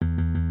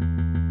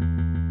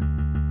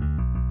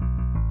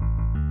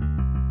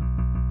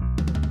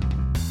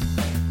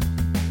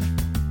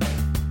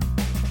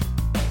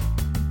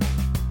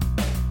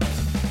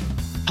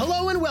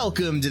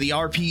Welcome to the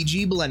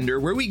RPG Blender,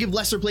 where we give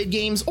lesser played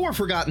games or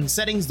forgotten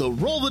settings the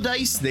roll the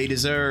dice they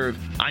deserve.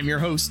 I'm your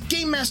host,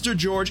 Game Master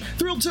George,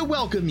 thrilled to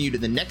welcome you to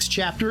the next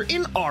chapter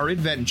in our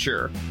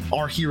adventure.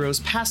 Our heroes'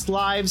 past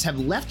lives have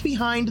left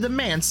behind the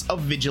manse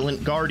of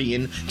Vigilant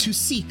Guardian to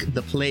seek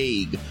the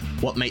plague.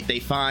 What might they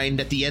find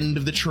at the end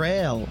of the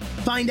trail?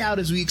 Find out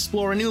as we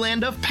explore a new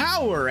land of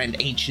power and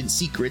ancient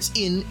secrets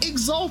in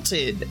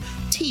Exalted,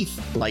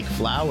 Teeth Like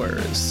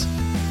Flowers.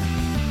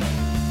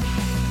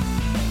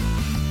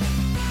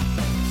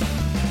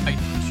 I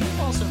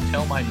do also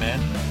tell my men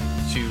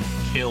to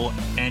kill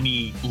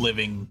any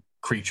living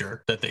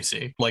creature that they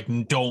see. Like,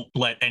 don't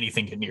let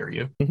anything get near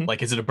you.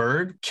 Like, is it a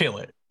bird? Kill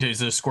it. Is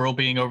it a squirrel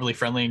being overly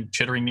friendly and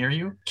chittering near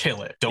you?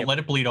 Kill it. Don't let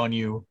it bleed on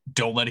you.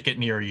 Don't let it get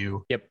near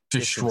you.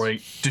 Destroy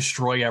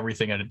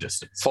everything at a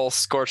distance. Full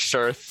scorched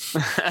earth.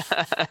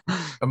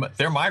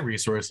 They're my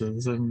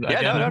resources. And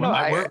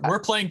Yeah, we're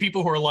playing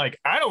people who are like,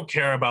 I don't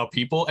care about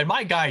people. And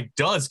my guy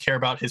does care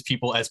about his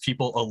people as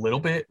people a little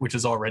bit, which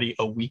is already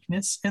a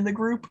weakness in the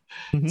group.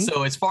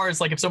 So as far as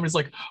like, if somebody's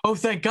like, oh,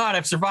 thank God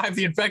I've survived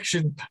the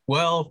infection.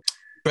 Well,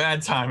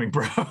 bad timing,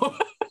 bro.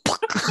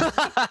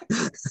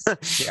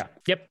 Yeah.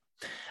 Yep.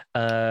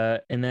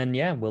 And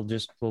then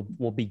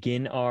we'll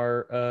begin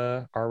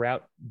our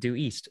route due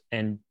east,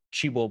 and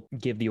she will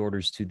give the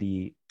orders to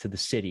the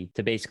city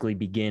to basically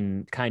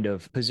begin kind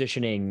of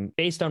positioning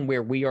based on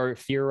where we are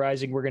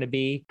theorizing we're going to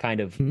be,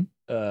 kind of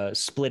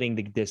splitting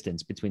the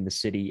distance between the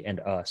city and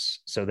us,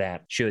 so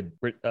that should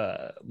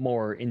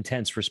more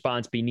intense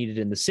response be needed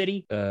in the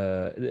city,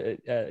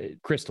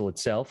 Crystal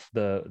itself,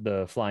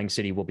 the flying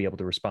city, will be able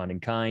to respond in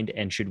kind,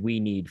 and should we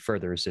need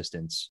further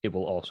assistance, it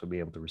will also be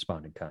able to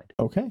respond in kind.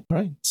 Okay, all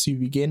right. So you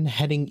begin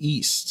heading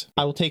east.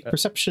 I will take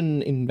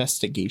perception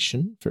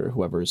investigation for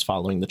whoever is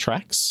following the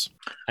tracks.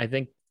 I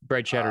think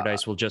Bright Shattered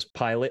Ice will just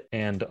pilot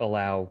and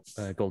allow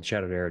Gold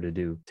Shattered Arrow to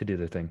do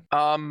their thing.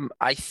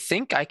 I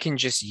think I can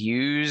just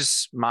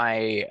use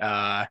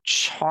my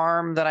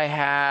charm that I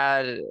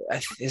had.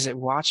 Is it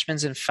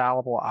Watchman's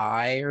Infallible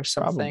Eye or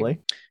something? Probably.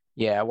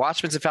 Yeah,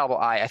 Watchman's Infallible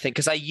Eye, I think,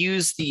 because I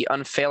used the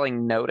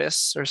Unfailing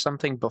Notice or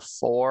something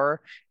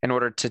before in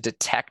order to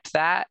detect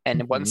that.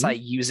 And once I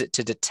use it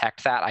to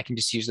detect that, I can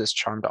just use this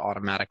charm to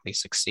automatically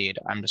succeed.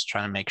 I'm just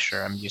trying to make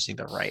sure I'm using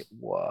the right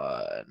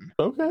one.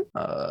 Okay.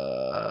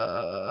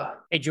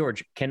 Hey,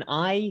 George, can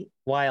I,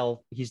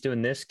 while he's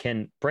doing this,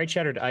 can Bright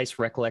Shattered Ice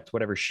recollect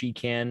whatever she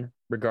can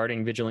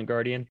regarding Vigilant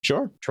Guardian?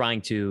 Sure.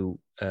 Trying to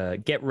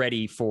get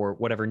ready for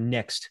whatever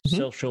next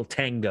social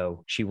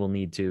tango she will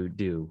need to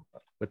do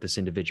with this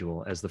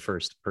individual as the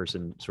first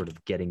person sort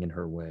of getting in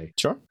her way.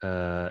 Sure.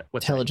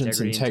 What's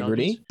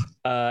Integrity.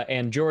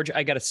 And George,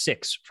 I got a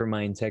 6 for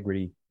my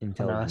integrity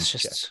intelligence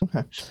check.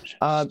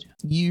 Okay.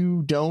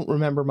 You don't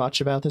remember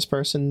much about this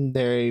person.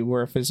 They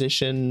were a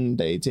physician.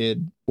 They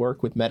did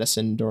work with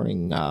medicine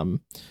during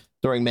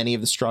many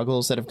of the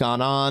struggles that have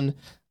gone on.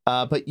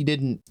 But you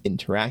didn't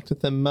interact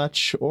with them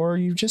much, or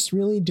you just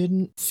really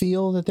didn't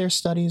feel that their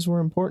studies were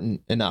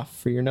important enough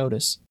for your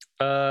notice.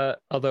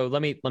 Although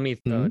let me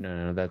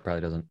no, that probably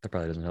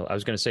doesn't help. I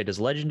was going to say, does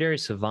Legendary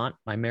Savant,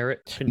 my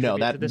merit, no,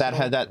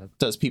 that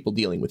does people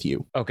dealing with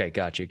you. Okay,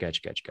 gotcha.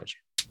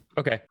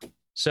 Okay,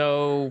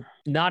 so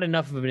not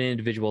enough of an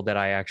individual that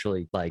I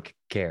actually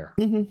care.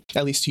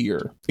 At least to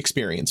your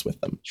experience with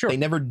them. Sure. They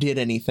never did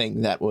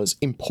anything that was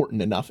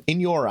important enough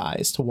in your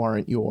eyes to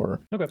warrant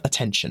your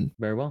attention.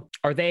 Very well.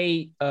 Are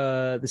they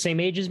the same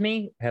age as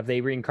me? Have they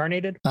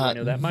reincarnated? Do I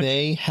know that much?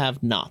 They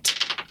have not.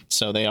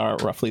 So they are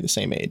roughly the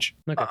same age.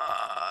 Okay.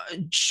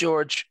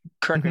 George,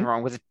 correct me if I'm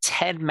wrong, would the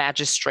 10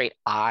 Magistrate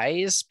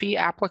Eyes be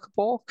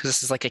applicable? Because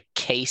this is like a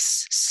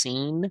case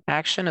scene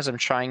action as I'm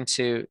trying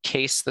to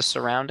case the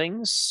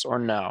surroundings, or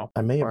no?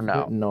 I may have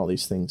written all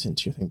these things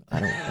into your thing, but I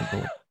don't remember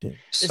what I did.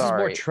 This is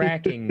more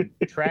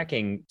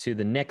tracking to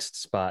the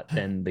next spot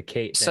than the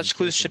case. Such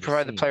clues should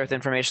provide the player with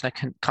information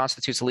that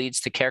constitutes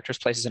leads to characters,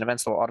 places, and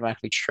events that will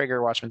automatically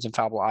trigger Watchman's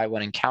Infallible Eye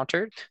when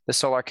encountered. The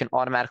Solar can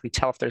automatically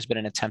tell if there's been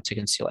an attempt to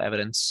conceal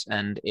evidence,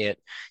 and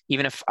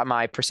even if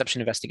my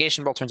perception investigation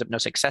roll turns up no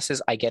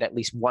successes, I get at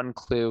least one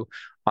clue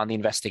on the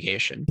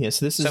investigation. Yeah,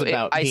 so this is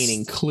about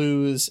gaining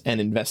clues and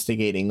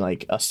investigating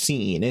like a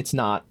scene. It's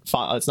not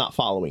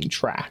following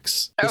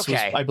tracks. This was,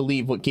 I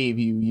believe, what gave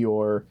you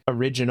your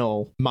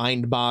original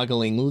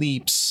mind-boggling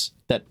leaps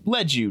that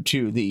led you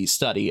to the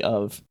study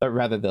of, or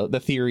rather the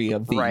theory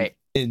of the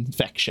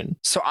infection.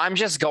 So I'm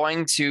just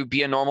going to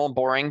be a normal,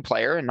 boring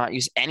player and not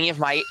use any of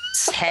my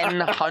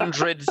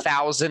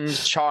 100,000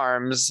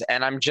 charms,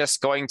 and I'm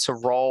just going to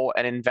roll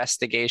an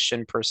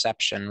investigation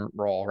perception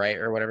roll, right?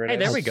 Or whatever it is.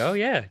 Hey, there we go.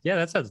 Yeah,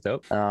 that sounds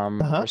dope.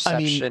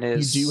 Perception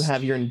is... You do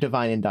have your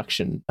divine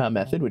induction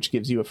method, which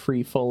gives you a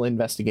free full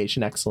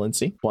investigation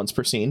excellency once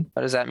per scene.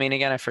 What does that mean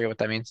again? I forget what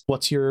that means.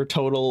 What's your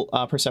total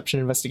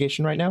perception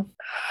investigation right now?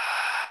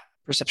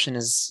 Perception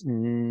is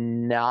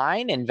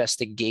 9.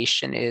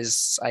 Investigation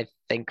is, I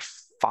think,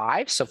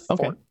 5, so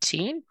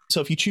 14. So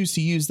if you choose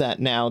to use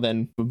that now,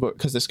 then,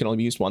 because this can only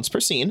be used once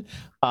per scene,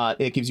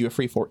 it gives you a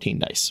free 14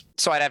 dice.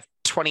 So I'd have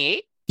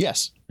 28?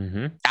 Yes.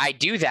 I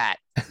do that.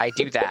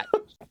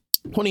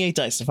 28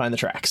 dice to find the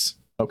tracks.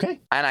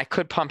 Okay. And I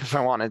could pump if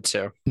I wanted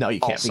to. No,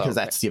 you can't Also. because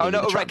that's the Oh,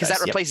 no, charm right, because that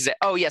dice. Yep. replaces it.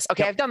 Oh, yes.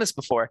 Okay, Yep. I've done this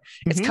before.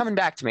 It's Mhm. coming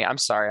back to me. I'm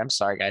sorry,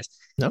 guys.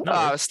 No.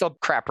 Still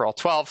crap roll.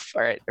 12.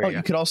 All right, there Oh, you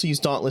you go. could also use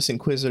Dauntless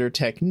Inquisitor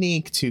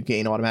technique to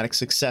gain automatic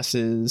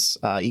successes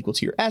equal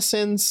to your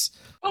essence.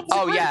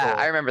 Oh, yeah,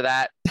 I remember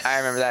that.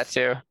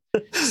 Too.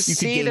 You See,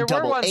 could gain there were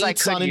double ones I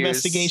eights could on use.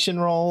 investigation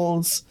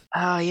rolls.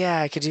 Oh,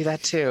 yeah, I could do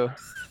that too.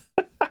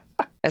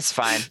 It's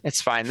fine.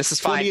 This is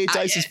fine. 28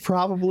 dice is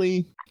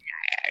probably...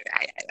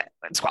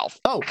 12.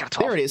 Oh, I got a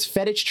 12. there it is.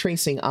 Fetish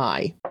Tracing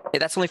Eye. Yeah,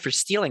 that's only for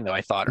stealing, though,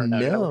 I thought. Or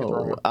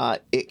no.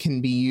 It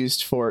can be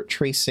used for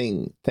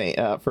tracing,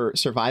 for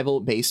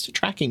survival-based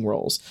tracking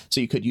rolls.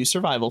 So you could use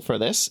survival for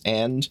this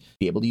and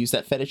be able to use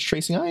that Fetish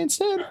Tracing Eye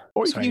instead.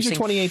 Or you Sorry, can use you're your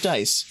 28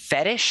 dice.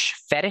 Fetish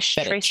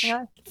tracing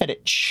eye?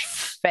 Fetish.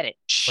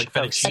 Fetish. Like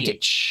fettuccine.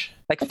 Fetish.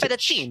 Like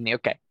Fetish. fettuccine.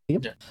 Okay.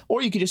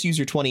 Or you could just use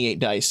your 28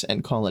 dice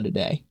and call it a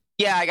day.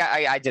 Yeah,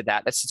 I did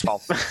that. That's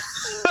 12.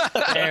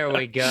 There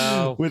we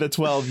go. With a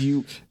 12,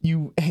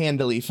 you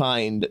handily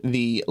find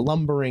the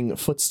lumbering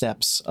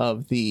footsteps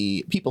of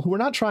the people who are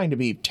not trying to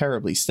be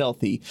terribly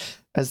stealthy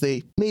as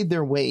they made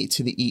their way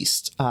to the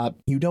east.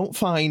 You don't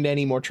find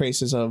any more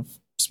traces of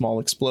small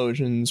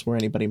explosions where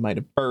anybody might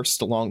have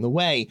burst along the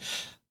way,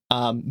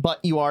 but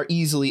you are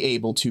easily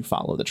able to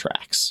follow the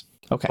tracks.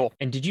 Okay. Cool.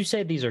 And did you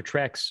say these are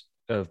tracks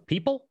of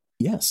people?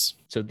 Yes.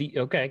 So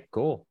okay,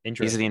 cool, These are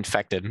interesting. the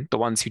infected, the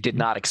ones who did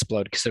not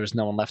explode because there was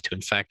no one left to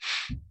infect.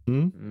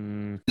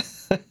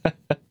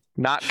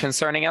 Not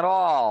concerning at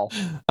all.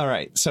 All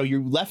right. So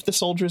you left the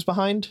soldiers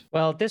behind?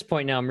 Well, at this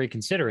point now, I'm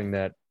reconsidering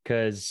that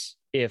because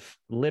if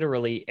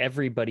literally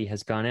everybody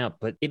has gone out,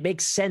 but it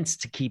makes sense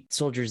to keep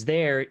soldiers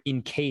there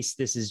in case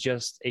this is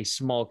just a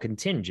small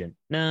contingent.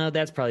 No,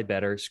 that's probably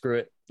better. Screw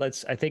it.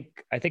 I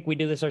think we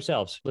do this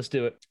ourselves. Let's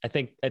do it. I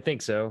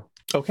think so.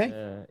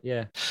 Okay.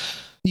 Yeah.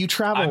 You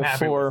travel I'm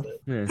happy for with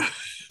it.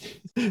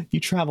 Yeah. you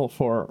travel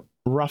for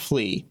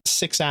roughly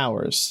 6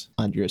 hours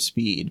under your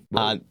speed.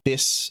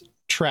 This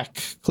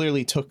trek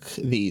clearly took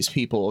these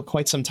people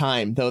quite some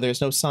time, though there's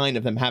no sign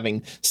of them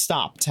having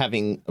stopped,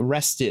 having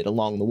rested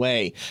along the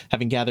way,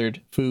 having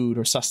gathered food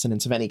or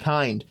sustenance of any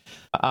kind.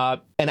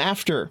 And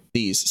after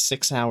these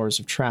 6 hours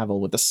of travel,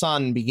 with the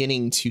sun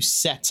beginning to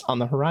set on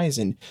the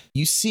horizon,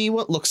 you see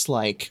what looks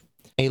like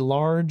a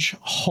large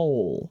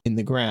hole in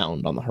the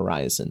ground on the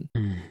horizon.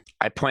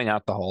 I point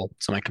out the hole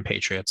to my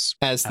compatriots.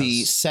 As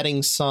the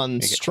setting sun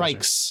get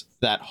strikes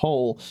that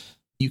hole,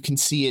 you can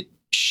see it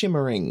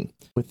shimmering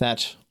with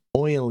that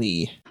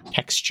oily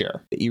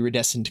texture, the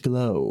iridescent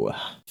glow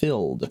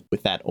filled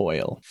with that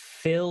oil.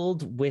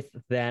 Filled with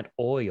that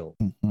oil.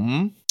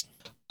 Hmm.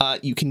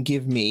 You can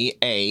give me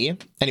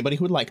anybody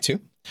who would like to,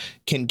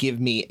 can give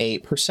me a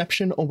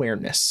perception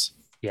awareness.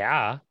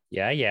 Yeah.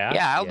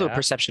 Yeah, I'll do a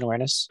perception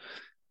awareness.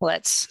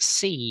 Let's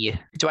see.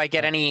 Do I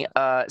get any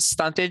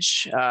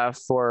stuntage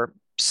for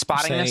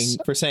spotting this?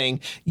 For saying,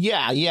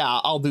 yeah,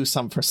 I'll do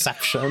some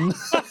perception.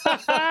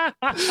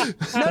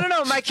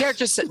 No. My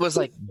character was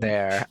like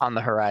there on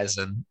the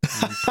horizon.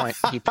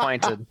 He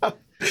pointed.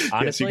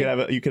 Honestly,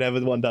 yes, you could have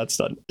a 1 dot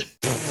stun.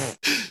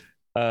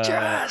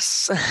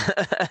 Yes.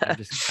 I'm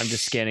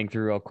just scanning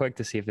through real quick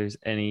to see if there's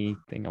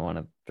anything I want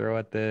to throw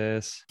at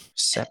this.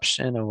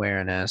 Perception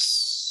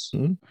awareness.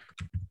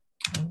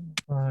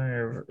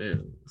 There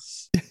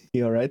is.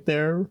 You all right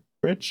there,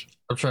 Rich?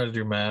 I'm trying to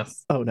do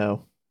math. Oh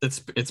no. It's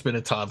been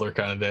a toddler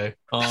kind of day.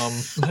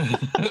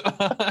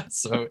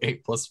 So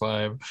 8 plus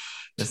 5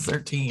 is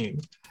 13.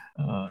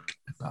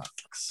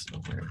 Fox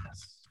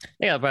awareness.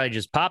 Yeah, I'll probably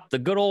just pop the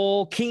good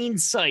old keen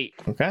sight.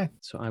 Okay.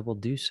 So I will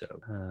do so.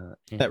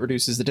 That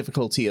reduces the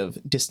difficulty of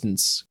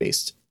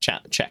distance-based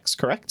checks,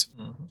 correct?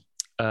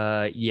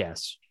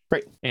 Yes.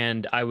 Great.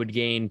 And I would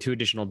gain 2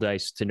 additional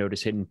dice to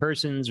notice hidden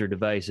persons or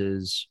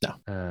devices.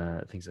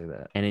 No. Things like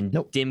that. And in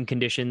Nope. dim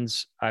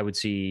conditions, I would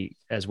see,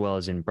 as well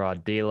as in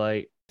broad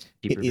daylight,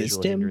 deeper It is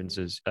visual dim.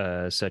 hindrances,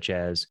 such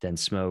as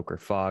dense smoke or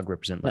fog,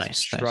 represent less Nice,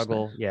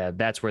 struggle. nice. Yeah,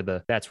 that's where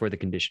the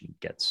condition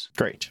gets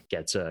Great.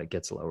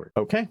 lowered.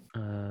 Okay.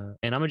 And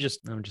I'm gonna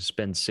just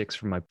spend 6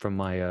 from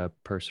my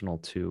personal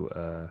to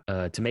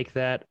make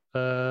that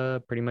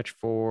pretty much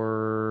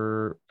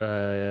for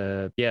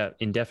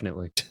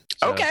indefinitely.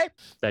 So Okay.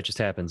 that just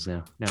happens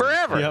now.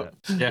 Forever. Yep.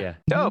 Yeah.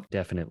 Dope.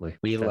 Definitely.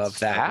 We That's love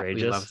that.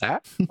 outrageous. We love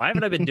that. Why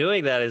haven't I been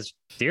doing that as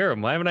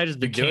theorem? Why haven't I just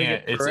You been doing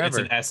can't. it It's forever?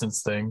 an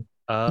essence thing.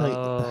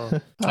 Oh,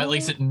 At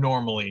least it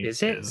normally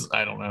Is it?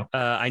 I don't know.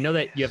 I know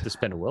that you have to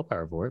spend a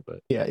willpower for it,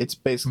 but Yeah, it's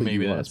basically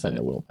Maybe you want to that's spend it.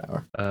 the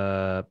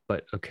willpower.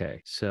 but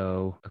okay.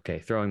 So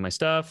throwing my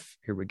stuff.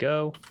 Here we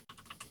go.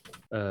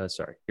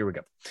 Sorry. Here we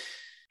go.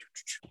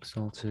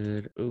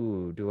 Salted.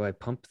 Ooh, do I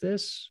pump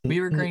this? We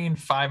were green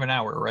 5 an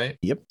hour, right?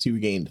 Yep. So you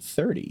gained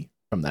 30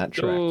 from that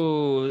track.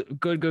 Ooh,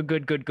 good.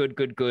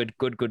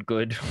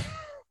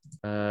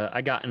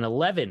 I got an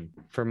 11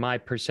 for my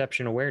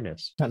perception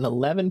awareness. Got an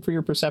 11 for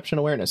your perception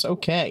awareness.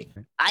 Okay.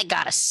 I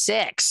got a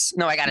 6.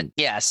 No, I got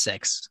a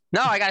 6.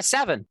 No, I got a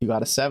 7. You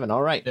got a 7.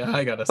 All right. Yeah,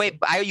 I got a Wait,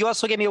 you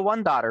also gave me a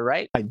 1 daughter,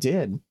 right? I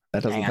did.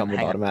 That doesn't come with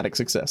hang on. automatic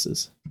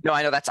successes. No,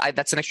 I know that's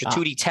an extra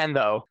 2d10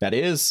 though. That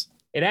is.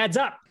 It adds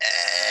up.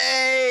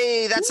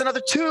 Hey, that's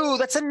another 2.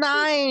 That's a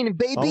 9,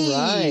 baby.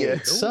 All right.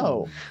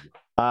 So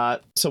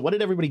what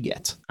did everybody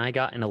get? I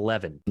got an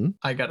 11.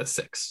 I got a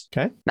 6.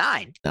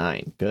 9.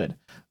 9. Good.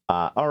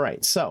 All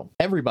right. So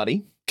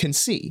everybody can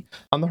see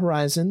on the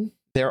horizon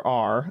there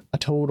are a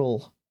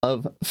total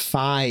of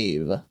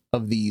 5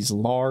 of these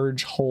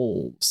large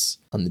holes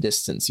on the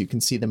distance. You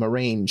can see them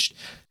arranged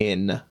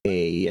in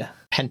a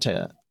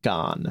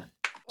pentagon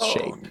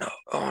shape.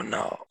 Oh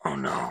no.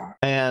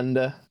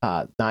 And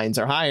 9s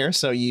are higher,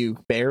 so you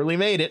barely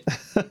made it.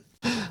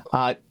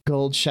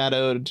 Gold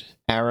shadowed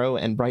arrow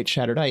and bright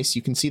shattered ice.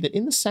 You can see that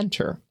in the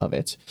center of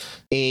it,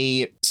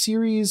 a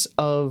series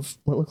of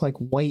what look like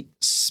white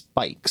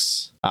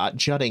spikes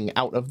jutting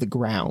out of the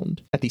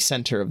ground at the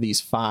center of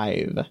these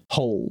 5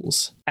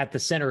 holes. At the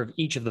center of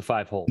each of the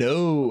 5 holes.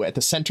 No, at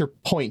the center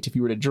point. If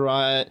you were to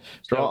draw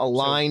a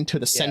line to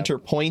the center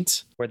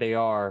point, where they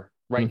are.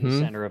 Right in the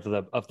center of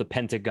the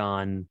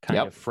pentagon kind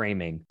of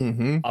framing.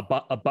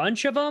 A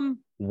bunch of them?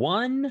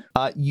 One?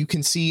 You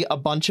can see a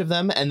bunch of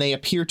them, and they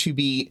appear to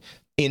be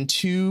in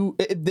 2.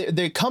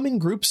 They come in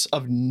groups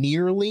of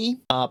nearly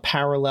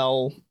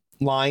parallel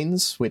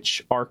lines,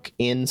 which arc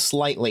in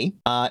slightly.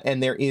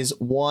 And there is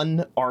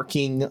one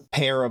arcing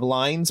pair of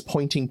lines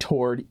pointing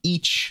toward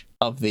each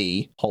of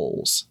the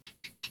holes.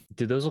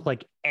 Do those look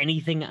like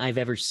anything I've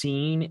ever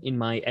seen in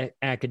my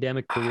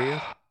academic career?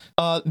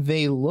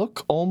 They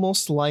look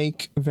almost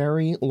like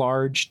very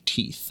large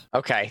teeth.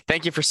 Okay,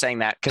 thank you for saying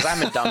that, because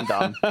I'm a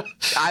dum-dum.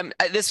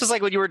 This was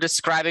like when you were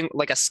describing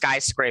like a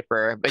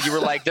skyscraper, but you were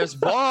like, there's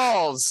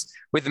walls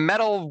with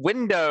metal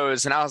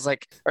windows, and I was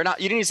like, or not,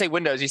 you didn't even say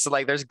windows, you said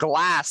like there's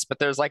glass, but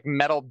there's like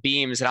metal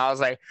beams, and I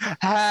was like,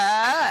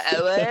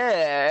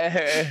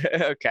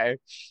 okay,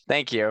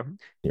 thank you.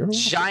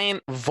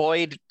 Giant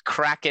void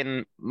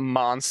kraken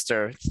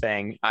monster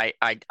thing. I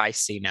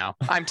see now.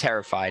 I'm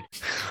terrified.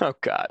 Oh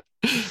God.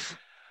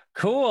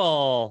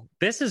 Cool.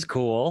 This is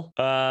cool.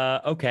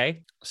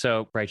 Okay.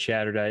 So bright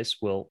shattered ice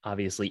will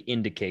obviously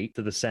indicate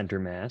to the center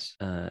mass.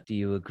 Do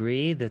you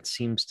agree that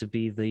seems to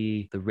be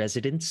the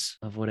residence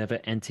of whatever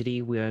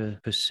entity we're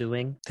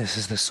pursuing? This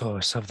is the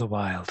source of the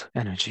wild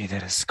energy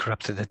that has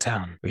corrupted the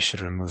town. We should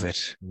remove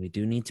it. We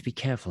do need to be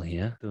careful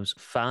here. Those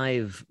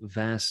 5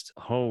 vast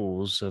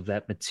holes of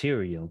that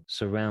material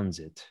surrounds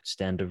it.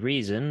 Stand to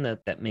reason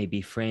that may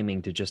be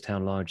framing to just how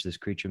large this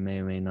creature may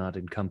or may not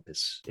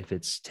encompass, if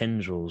its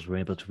tendrils were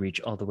able to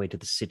reach all the way to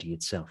the city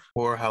itself.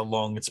 Or how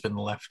long it's been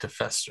left to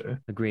fester.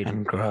 Agreed.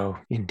 And grow,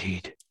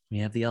 indeed. We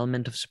have the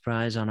element of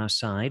surprise on our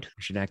side.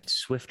 We should act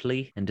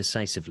swiftly and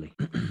decisively.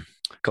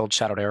 Gold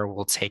Shadowed Arrow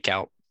will take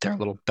out their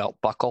little belt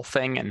buckle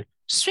thing and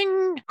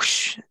swing,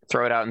 whoosh,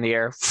 throw it out in the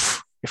air.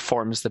 It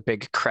forms the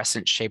big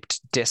crescent-shaped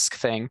disc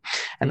thing,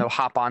 and they'll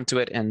hop onto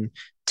it and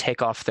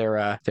take off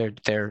their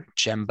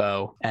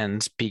gembo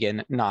and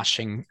begin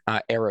noshing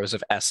arrows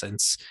of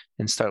essence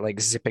and start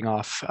like zipping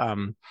off.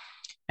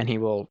 And he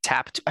will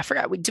tap. I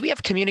forgot. Do we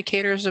have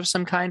communicators of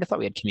some kind? I thought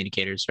we had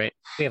communicators, right?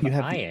 We have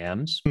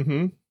IAMs.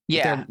 Mm-hmm.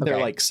 Yeah, they're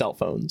like cell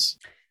phones.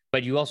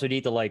 But you also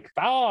need to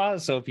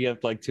so if you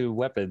have like 2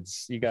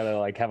 weapons, you gotta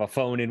like have a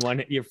phone in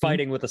one. You're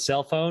fighting with a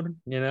cell phone,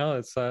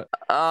 it's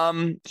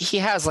he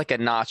has like a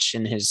notch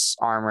in his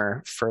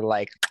armor for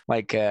like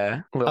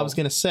a little... I was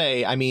gonna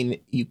say, I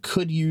mean, you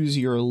could use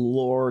your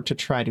lore to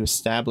try to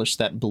establish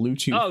that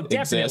Bluetooth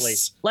definitely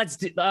exists. Let's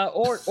do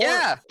sure,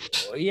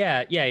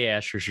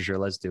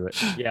 let's do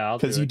it. Yeah,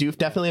 because you do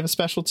definitely have a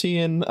specialty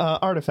in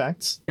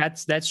artifacts.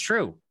 That's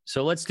true.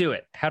 So let's do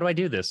it. How do I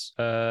do this?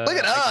 Look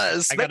at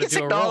us. I got to do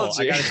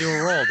technology. I got to do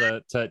a roll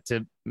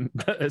to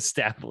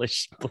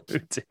establish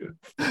Bluetooth.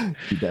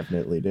 You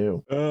definitely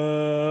do.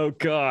 Oh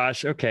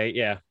gosh. Okay.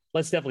 Yeah.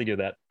 Let's definitely do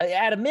that.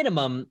 At a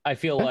minimum, I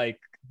feel like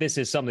this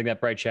is something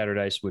that Bright Shattered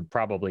Ice would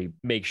probably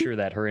make sure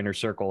that her inner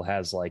circle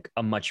has like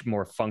a much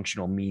more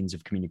functional means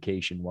of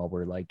communication while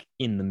we're like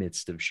in the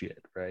midst of shit,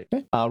 right?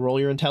 Okay. Roll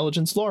your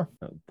intelligence lore.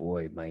 Oh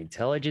boy, my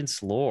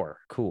intelligence lore.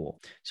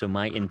 Cool. So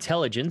my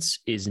intelligence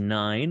is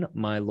 9.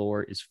 My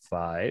lore is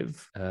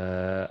 5.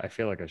 I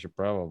feel like I should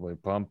probably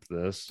pump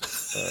this.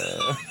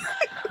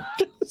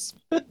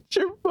 Spend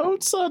your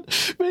votes on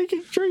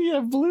making sure you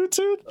have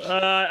Bluetooth.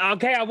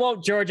 Okay, I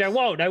won't, George. I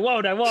won't. When you're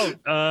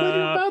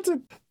about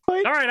to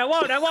fight. All right, I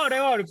won't.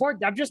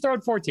 I'm just throwing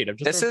 14.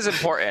 This is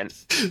important.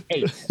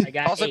 8. I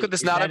got also, 8. could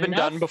this not have been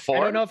done before?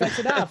 I don't know if that's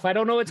enough. I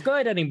don't know what's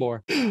good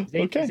anymore. Is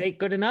 8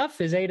 good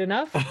enough? Is 8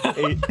 enough?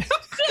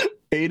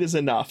 8 is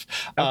enough.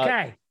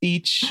 Okay.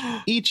 Each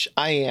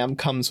IAM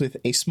comes with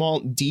a small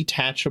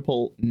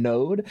detachable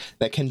node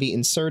that can be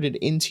inserted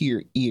into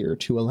your ear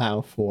to allow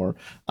for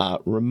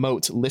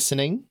remote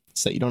listening,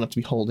 so that you don't have to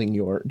be holding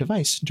your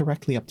device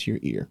directly up to your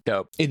ear.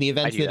 Dope. In the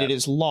event that it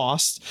is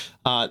lost,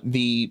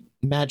 the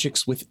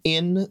magics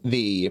within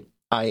the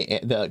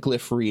the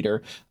glyph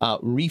reader,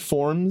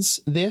 reforms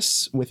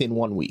this within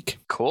 1 week.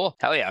 Cool.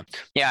 Hell yeah.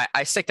 Yeah,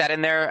 I stick that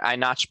in there. I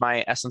notch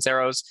my essence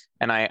arrows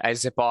and I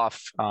zip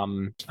off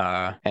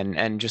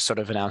and just sort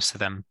of announce to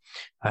them,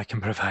 I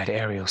can provide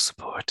aerial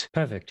support.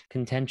 Perfect.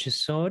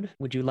 Contentious sword.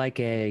 Would you like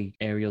a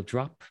aerial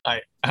drop?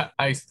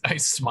 I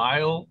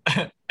smile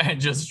and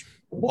just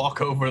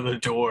walk over the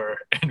door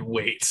and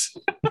wait.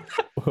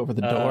 Over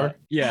the door?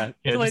 Yeah.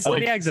 Yeah, It's just like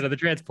like- the exit of the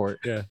transport.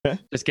 Yeah.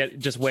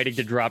 just waiting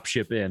to drop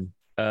ship in.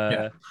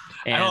 I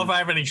don't know if I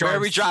have any Where are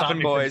we charms to stop dropping,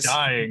 me from boys?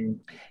 dying.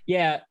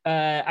 Yeah,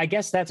 I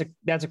guess that's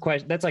a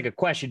question. That's like a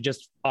question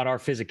just on our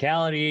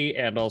physicality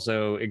and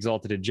also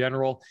exalted in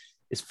general.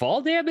 Is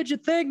fall damage a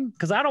thing?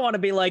 Because I don't want to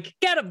be like,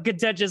 get him,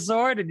 contentious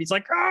sword, and he's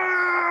like,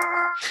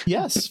 ah!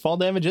 Yes, fall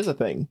damage is a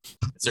thing. Is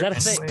there that a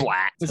any thing? way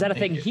Splat. Is to that a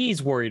thing make it-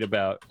 he's worried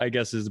about? I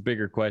guess is a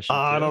bigger question.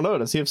 I too. don't know.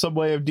 Does he have some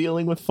way of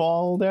dealing with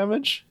fall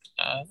damage?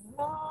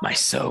 My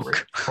soak.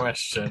 Great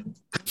question.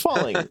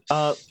 Falling.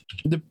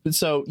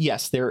 So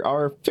yes, there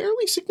are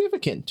fairly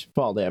significant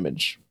fall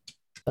damage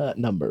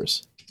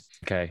numbers.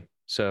 Okay,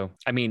 so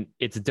I mean,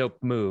 it's a dope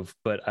move,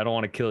 but I don't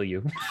want to kill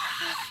you.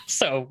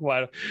 So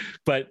why?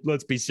 But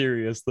let's be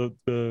serious.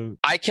 The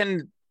I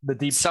can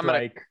deep summon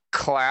a strike.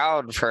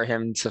 cloud for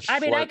him to I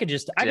mean, I float. could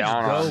just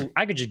down.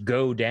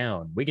 go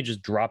down. We could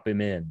just drop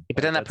him in.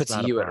 But then that That's puts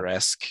not a you at problem.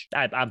 risk.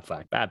 I'm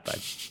fine. I'm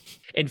fine.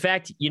 In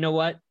fact, you know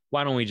what?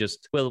 Why don't we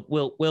just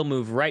we'll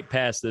move right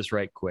past this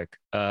right quick.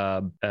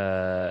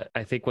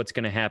 I think what's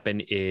going to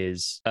happen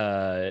is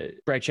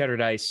Bright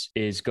Shattered Ice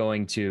is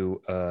going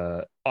to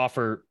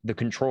offer the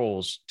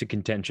controls to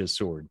Contentious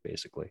Sword,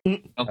 basically.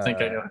 I don't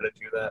think I know how to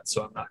do that,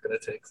 so I'm not going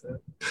to take that.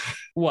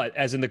 What,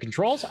 as in the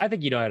controls? I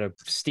think you know how to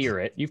steer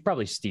it. You've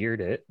probably steered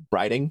it.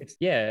 Riding.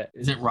 Yeah.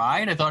 Is it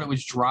ride? I thought it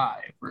was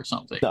drive or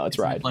something. No, it's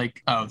Isn't it ride.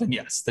 Like, oh, then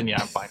yes. Then yeah,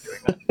 I'm fine doing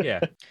that.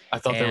 Yeah. I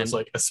thought there was And-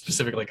 like a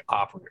specific like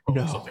operator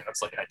No. or something. I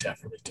was like, I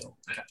definitely don't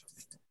have.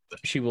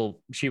 She will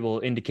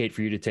indicate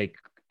for you to take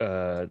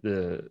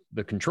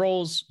the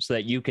controls so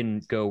that you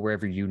can go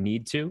wherever you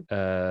need to,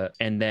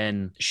 and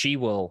then she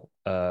will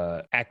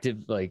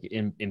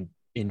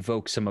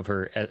invoke some of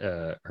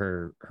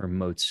her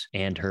motes,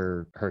 and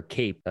her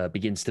cape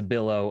begins to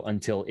billow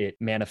until it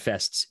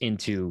manifests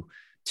into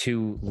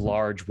two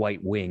large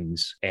white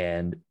wings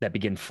and that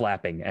begin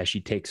flapping as she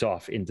takes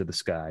off into the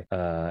sky.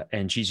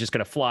 And she's just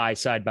going to fly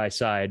side by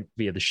side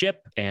via the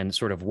ship and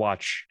sort of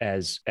watch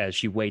as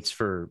she waits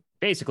for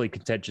basically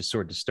Contentious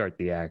Sword to start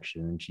the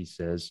action. And she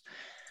says,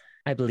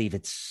 I believe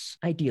it's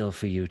ideal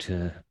for you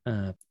to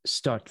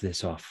start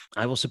this off.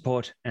 I will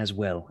support as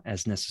well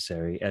as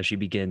necessary as she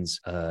begins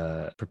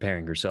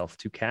preparing herself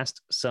to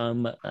cast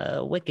some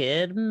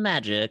wicked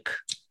magic.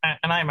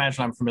 And I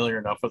imagine I'm familiar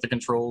enough with the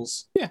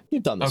controls. Yeah,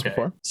 you've done this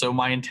before. So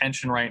my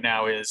intention right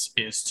now is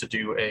to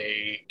do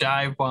a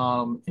dive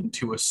bomb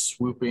into a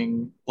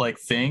swooping like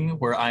thing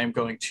where I am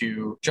going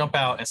to jump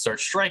out and start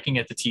striking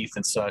at the teeth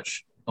and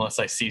such, unless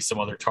I see some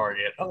other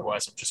target.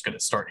 Otherwise, I'm just going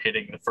to start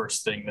hitting the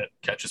first thing that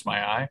catches my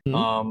eye.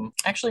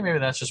 Actually, maybe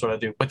that's just what I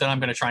do. But then I'm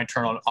going to try and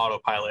turn on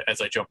autopilot as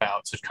I jump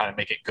out to kind of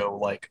make it go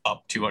like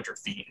up 200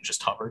 feet and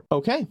just hover.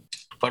 Okay.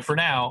 But for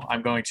now,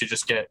 I'm going to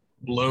just get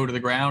low to the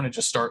ground and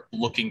just start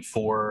looking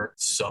for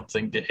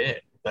something to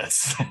hit.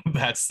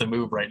 That's the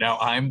move right now.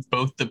 I'm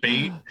both the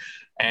bait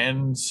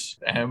and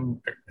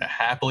am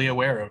happily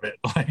aware of it.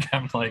 Like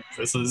I'm like,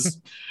 this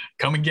is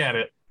come and get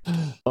it.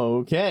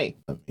 Okay,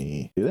 let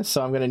me do this.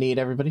 So I'm going to need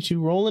everybody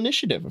to roll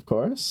initiative, of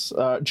course.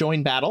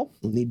 Join battle.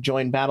 We'll need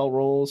join battle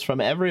rolls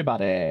from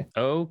everybody.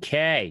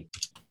 Okay.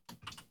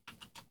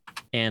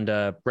 And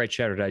Bright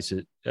Shattered Ice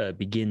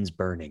begins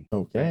burning.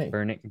 Okay.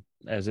 Burning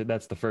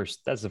that's the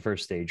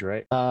first stage,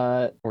 right?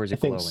 Or is I it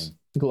think glowing?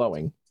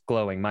 glowing.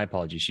 Glowing, my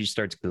apologies. She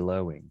starts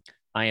glowing.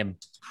 I am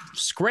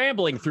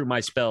scrambling through my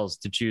spells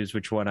to choose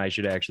which one I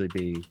should actually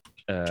be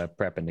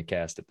prepping to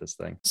cast at this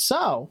thing.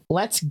 So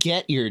let's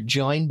get your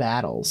join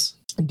battles.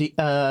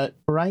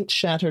 Bright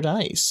Shattered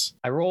Ice.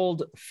 I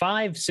rolled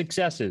 5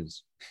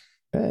 successes.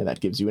 Okay, that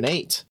gives you an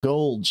 8.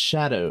 Gold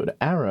Shadowed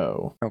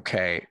Arrow.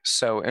 Okay,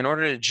 so in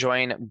order to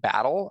join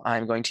battle,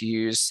 I'm going to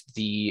use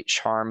the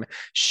charm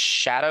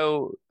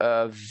Shadow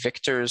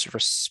Victor's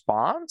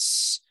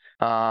Response.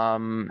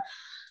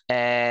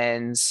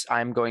 And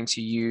I'm going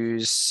to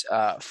use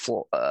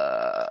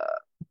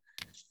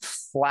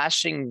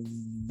Flashing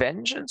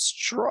Vengeance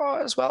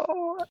Draw as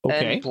well,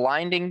 Okay. and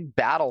Blinding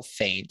Battle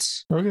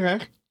Feint. Okay.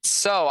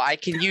 So I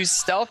can use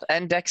Stealth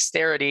and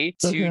Dexterity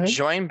to Okay.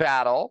 join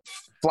battle.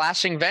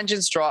 Flashing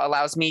Vengeance Draw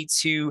allows me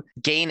to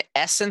gain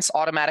Essence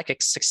automatic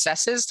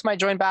successes to my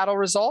join battle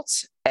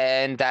results,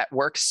 and that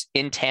works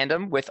in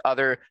tandem with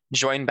other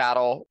join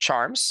battle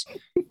charms.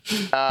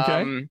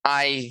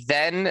 I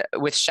then,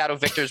 with Shadow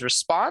Victor's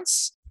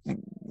Response,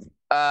 when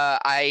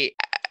I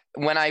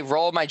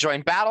roll my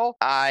join battle,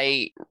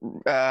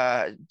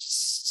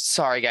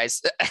 sorry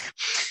guys,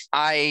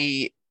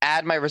 I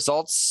add my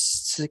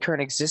results to the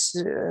current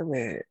existence.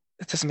 Wait,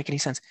 that doesn't make any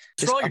sense.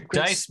 This Roll your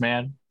upgrades- dice,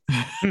 man.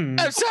 I'm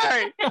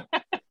sorry.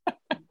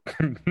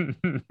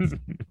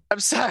 I'm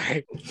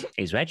sorry.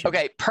 He's mentioned.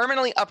 Okay,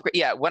 permanently upgrade.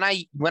 Yeah, when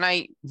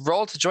I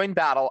roll to join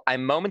battle, I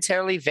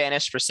momentarily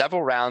vanish for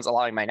several rounds,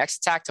 allowing my next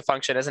attack to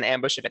function as an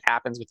ambush if it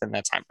happens within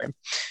that time frame.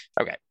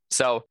 Okay,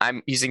 so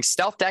I'm using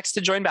stealth dex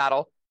to join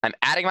battle. I'm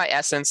adding my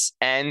essence,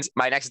 and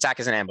my next attack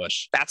is an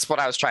ambush. That's what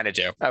I was trying to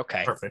do.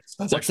 Okay. Perfect.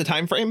 What's the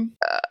time frame?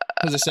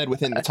 As I said,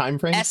 within the time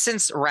frame.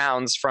 Essence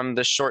rounds from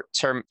the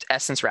short-term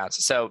essence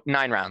rounds. So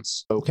 9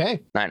 rounds. Okay.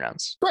 9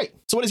 rounds. Great.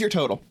 So what is your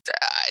total?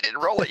 I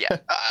didn't roll it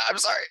yet. I'm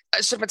sorry. I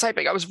should have been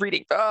typing. I was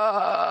reading.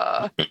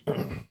 I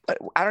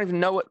don't even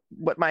know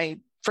what my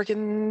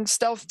freaking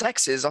stealth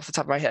dex is off the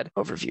top of my head.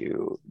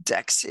 Overview.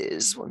 Dex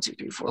is 1, 2,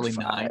 3, 4, Probably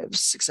 5, 9.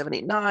 6, 7,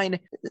 8, 9.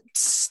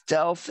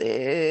 Stealth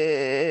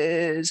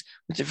is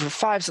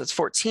 5, so that's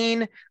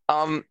 14.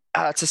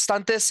 To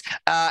stunt this,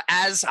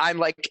 as I'm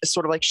like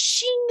sort of like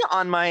shing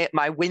on my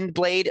wind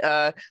blade,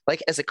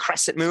 like as a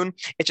crescent moon,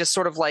 it just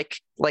sort of like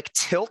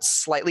tilts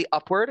slightly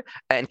upward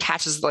and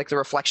catches like the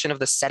reflection of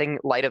the setting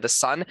light of the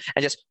sun,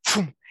 and just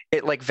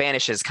it like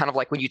vanishes, kind of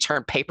like when you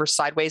turn paper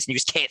sideways and you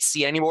just can't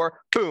see it anymore.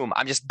 Boom,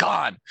 I'm just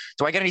gone.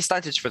 Do I get any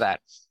stuntage for that?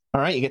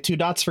 All right, you get 2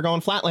 dots for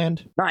going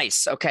flatland.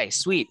 Nice. Okay,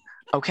 sweet.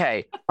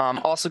 Okay.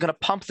 Also gonna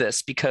pump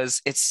this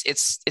because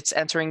it's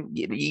entering.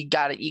 You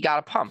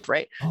gotta pump,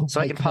 right? Oh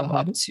so I can pump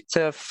up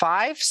to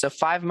 5. So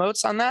 5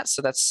 motes on that.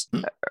 So that's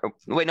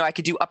wait, no, I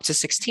could do up to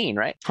 16,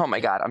 right? Oh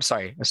my god, I'm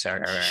sorry.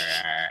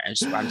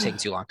 I'm taking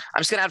too long. I'm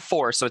just gonna add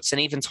 4, so it's an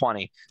even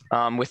 20.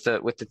 With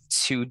the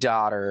 2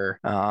 daughter.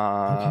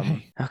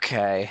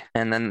 Okay,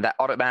 and then that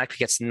automatically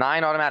gets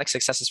 9 automatic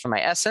successes for my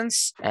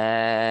essence,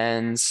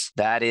 and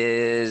that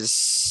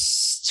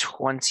is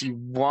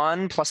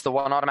 21 plus the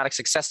 1 automatic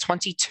success,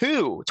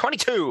 22.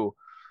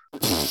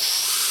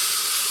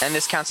 And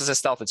this counts as a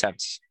stealth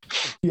attempt.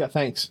 Yeah,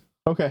 thanks.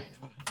 Okay.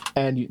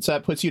 And so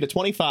that puts you to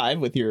 25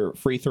 with your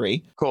free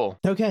 3. Cool.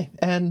 Okay.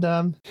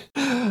 And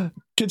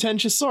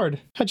contentious sword.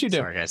 How'd you do?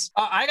 Sorry, guys.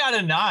 I got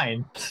a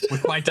 9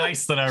 with my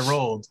dice that I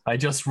rolled. I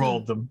just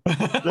rolled them.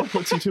 That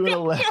puts you to an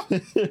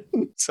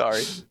 11.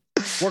 Sorry.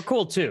 We're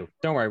cool too.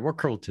 Don't worry, we're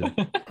cool too.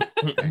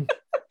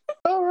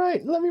 All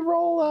right, let me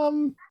roll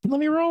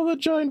the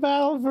joint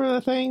battle for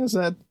the things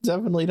that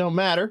definitely don't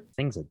matter.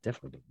 Things that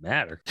definitely don't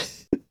matter.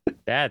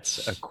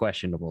 That's a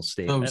questionable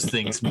statement. Those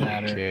things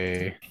matter.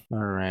 Okay. All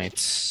right.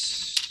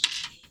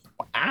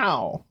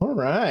 Wow. All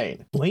right.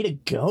 Way to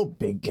go,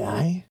 big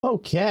guy.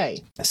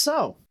 Okay.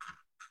 So,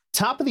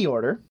 top of the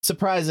order,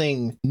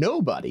 surprising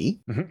nobody,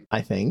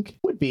 I think,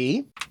 would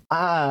be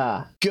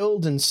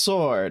Golden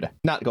Sword.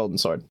 Not Golden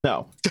Sword.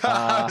 No.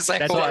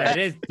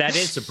 That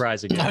is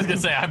surprising. I was gonna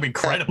say I'm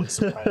incredibly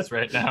surprised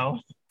right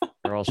now.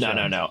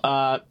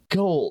 No.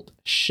 Gold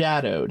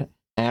Shadowed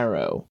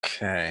Arrow.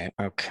 Okay.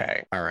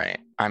 All right.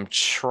 I'm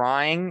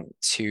trying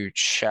to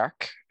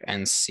check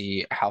and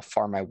see how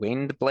far my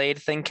wind blade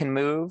thing can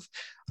move.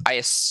 I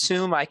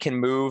assume I can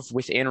move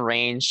within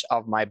range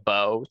of my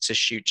bow to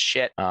shoot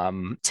shit.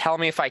 Tell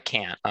me if I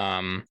can't.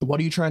 What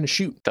are you trying to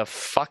shoot? The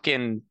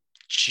fucking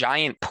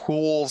giant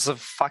pools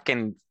of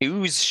fucking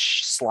ooze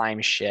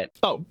slime shit.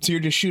 Oh, so you're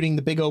just shooting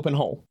the big open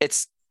hole.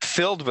 It's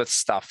filled with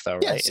stuff though,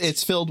 right? Yes,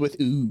 it's filled with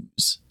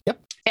ooze. Yep.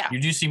 Yeah.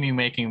 You do see me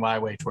making my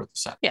way toward the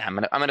center. Yeah, I'm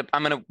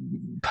gonna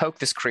poke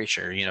this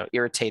creature,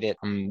 irritate it,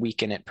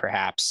 weaken it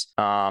perhaps.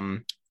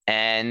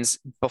 And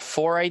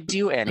before I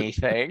do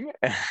anything,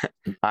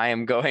 I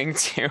am going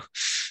to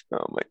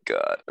oh my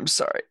god, I'm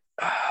sorry.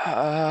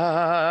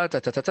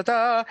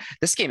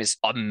 This game is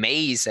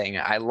amazing.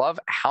 I love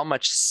how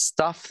much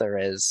stuff there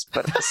is,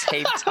 but at the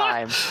same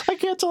time, I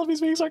can't tell if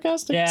he's being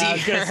sarcastic. Yeah, I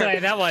was gonna say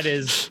that one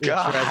is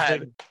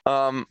God.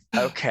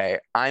 Okay,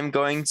 I'm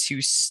going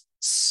to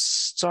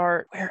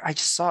start where I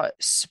just saw it.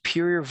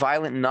 Superior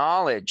Violent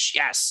Knowledge.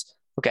 Yes.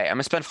 Okay, I'm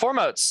gonna spend 4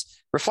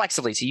 motes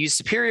reflexively to use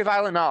Superior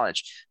Violent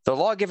Knowledge. The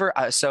Lawgiver.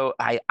 So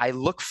I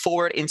look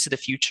forward into the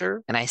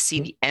future and I see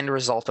the end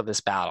result of this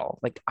battle.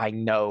 Like I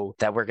know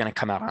that we're gonna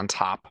come out on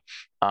top.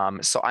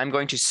 So I'm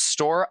going to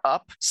store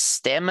up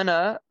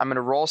stamina. I'm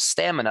gonna roll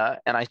stamina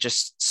and I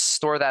just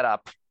store that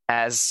up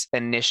as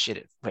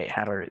initiative. Wait,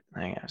 how do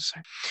I?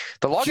 Sorry.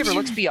 The Lawgiver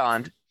looks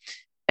beyond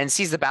and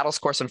sees the battle's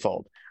course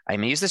unfold. I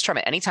may use this charm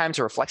at any time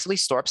to reflexively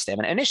store up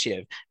stamina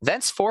initiative.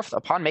 Thenceforth,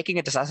 upon making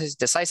a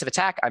decisive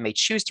attack, I may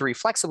choose to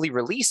reflexively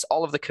release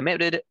all of the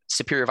committed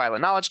Superior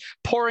Violent Knowledge,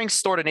 pouring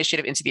stored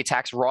initiative into the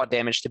attack's raw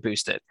damage to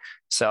boost it.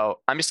 So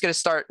I'm just going to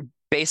start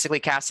basically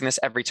casting this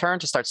every turn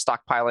to start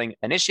stockpiling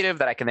initiative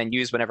that I can then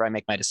use whenever I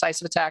make my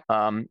decisive attack.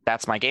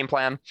 That's my game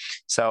plan.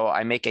 So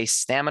I make a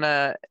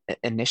stamina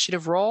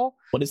initiative roll.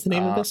 What is the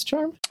name of this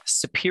charm?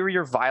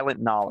 Superior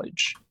Violent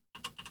Knowledge.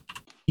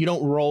 You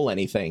don't roll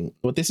anything.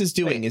 What this is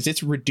doing is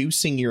it's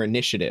reducing your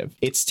initiative.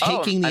 It's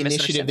taking the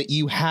initiative that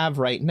you have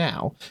right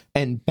now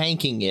and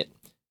banking it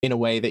in a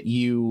way that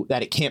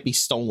it can't be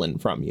stolen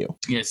from you.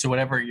 Yeah, so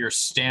whatever your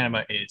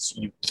stamina is,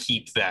 you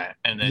keep that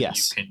and then you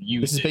can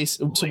use it.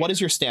 So what is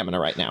your stamina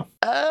right now?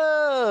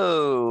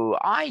 Oh,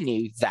 I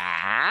knew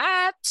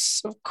that.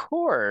 Of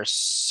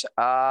course.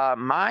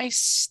 My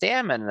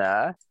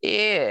stamina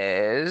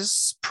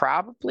is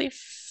probably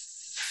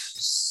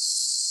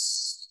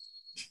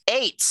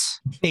 8.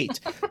 8.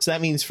 So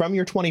that means from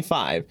your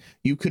 25,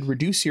 you could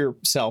reduce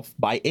yourself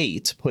by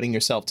 8, putting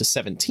yourself to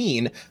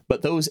 17,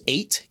 but those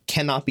 8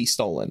 cannot be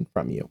stolen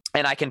from you.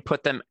 And I can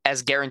put them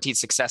as guaranteed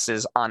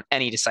successes on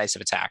any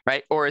decisive attack,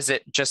 right? Or is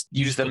it just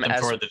use them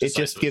as... It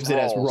just gives it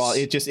as raw.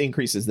 It just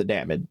increases the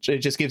damage. It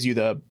just gives you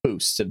the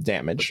boost of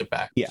damage. Push it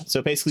back. Yeah,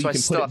 so basically you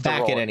can put it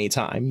back at any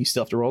time. You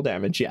still have to roll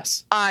damage,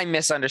 yes. I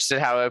misunderstood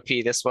how OP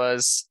this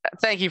was.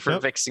 Thank you for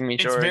fixing me,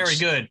 George. It's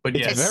very good, but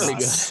it's very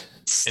good.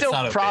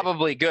 Still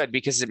probably good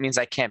because it means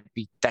that can't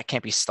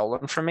be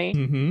stolen from me.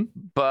 Mm-hmm.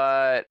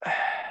 But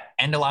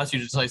and allows you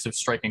to decisive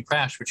strike and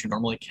crash, which you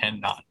normally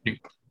cannot do.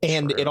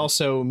 And it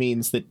also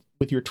means that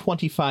with your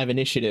 25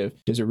 initiative,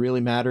 does it really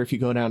matter if you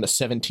go down to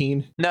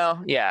 17?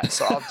 No, yeah.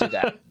 So I'll do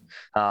that.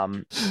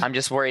 I'm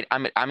just worried.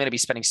 I'm going to be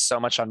spending so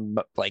much on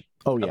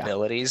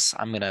abilities.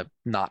 I'm going to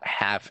not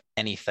have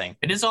anything.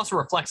 It is also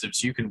reflexive,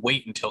 so you can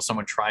wait until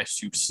someone tries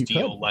to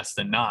steal less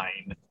than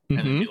 9. And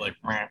then be like,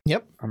 meh.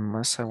 Yep.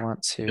 Unless I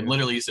want to. You can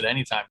literally use it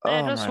anytime.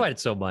 Don't sweat it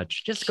so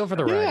much. Just go for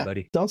the ride,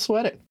 buddy. Don't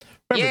sweat it.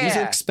 Remember, these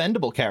are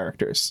expendable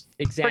characters.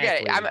 Exactly.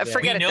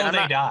 Forget it. We know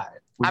they die.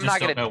 I'm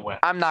not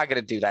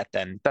gonna do that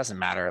then. Doesn't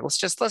matter. Let's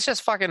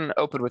just fucking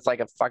open with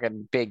like a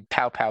fucking big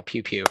pow pow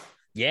pew pew.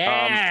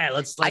 Yeah,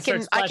 let's start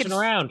splashing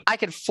around. I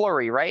can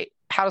flurry, right?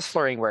 How does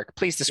flurrying work?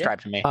 Please describe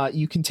to me.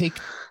 You can take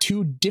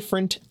 2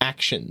 different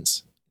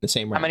actions in the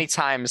same round. How many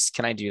times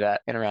can I do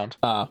that in a round?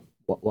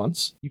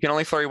 Once. You can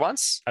only flurry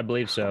once? I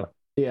believe so.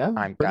 Yeah,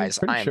 I'm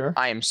sure.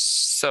 I am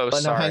so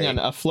but sorry. No, hang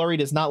on. A flurry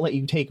does not let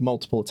you take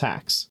multiple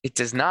attacks. It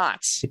does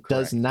not. It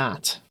does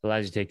not. It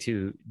allows you to take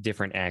 2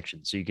 different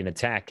actions, so you can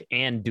attack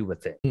and do a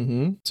thing.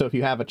 Mm-hmm. So if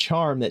you have a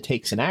charm that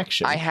takes an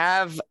action, I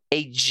have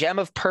a gem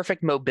of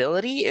perfect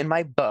mobility in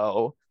my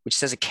bow, which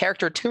says a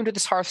character attuned to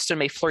this Hearthstone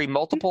may flurry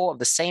multiple of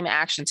the same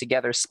action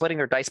together, splitting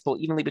their dice pool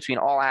evenly between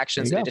all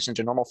actions in addition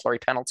to normal flurry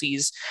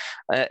penalties.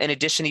 In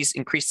addition, these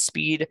increased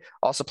speed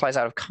also applies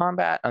out of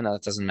combat. Oh, no,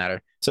 that doesn't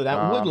matter. So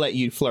that would let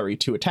you flurry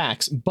 2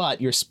 attacks, but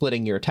you're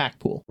splitting your attack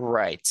pool.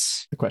 Right.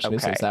 The question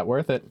is that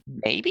worth it?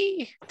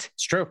 Maybe.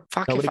 It's true.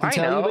 Fuck, nobody can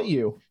tell you but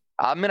you.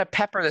 I'm going to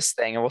pepper this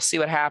thing and we'll see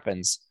what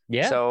happens.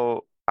 Yeah.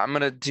 So I'm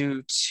going to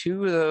do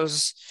 2 of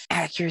those.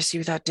 Accuracy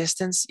without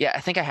distance. Yeah, I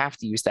think I have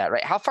to use that,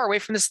 right? How far away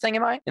from this thing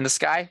am I? In the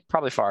sky?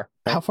 Probably far.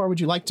 How far would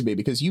you like to be?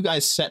 Because you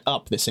guys set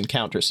up this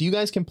encounter, so you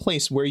guys can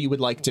place where you would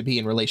like to be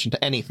in relation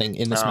to anything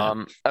in this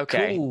map.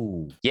 Okay.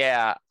 Ooh.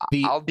 Yeah,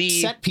 I'll be...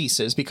 set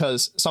pieces,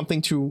 because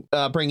something to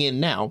bring in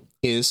now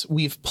is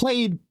we've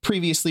played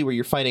previously where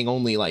you're fighting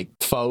only like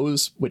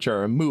foes, which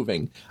are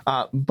moving,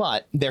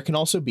 but there can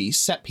also be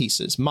set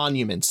pieces,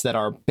 monuments that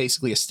are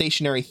basically a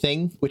stationary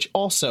thing, which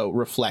also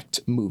reflect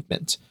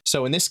movement.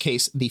 So in this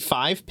case, the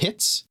 5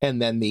 pits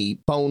and then the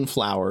bone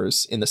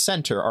flowers in the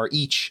center are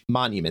each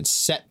monuments,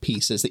 set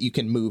pieces that you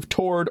can move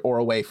toward or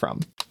away from.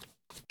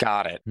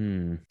 Got it.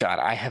 God,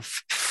 I have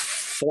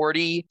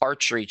 40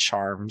 archery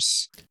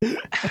charms.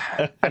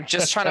 I'm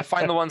just trying to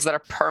find the ones that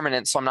are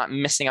permanent so I'm not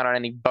missing out on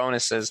any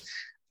bonuses.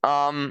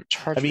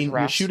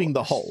 You're shooting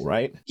the hole,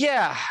 right?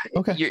 Yeah.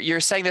 Okay. You're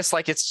saying this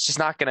like it's just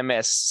not gonna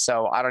miss,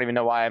 so I don't even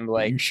know why I'm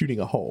like... You're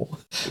shooting a hole.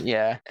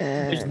 Yeah.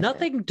 There's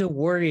nothing to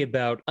worry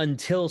about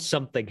until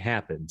something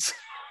happens.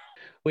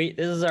 Wait,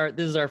 this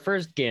is our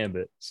first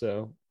gambit,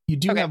 so... You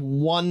do have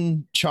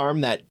 1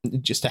 charm that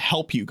just to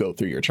help you go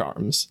through your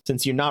charms.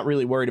 Since you're not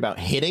really worried about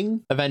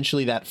hitting,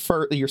 eventually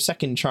your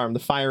second charm, the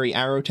fiery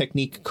arrow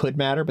technique, could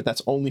matter, but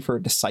that's only for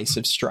a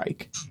decisive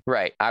strike.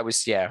 Right. I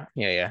was I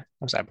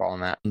was eyeballing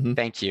that. Mm-hmm.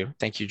 Thank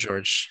you,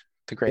 George.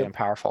 The great and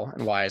powerful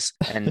and wise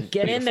and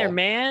get beautiful. in there,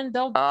 man.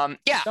 I'm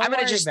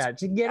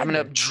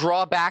gonna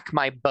draw back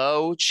my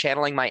bow,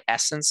 channeling my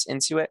essence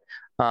into it.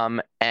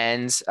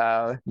 And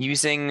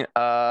using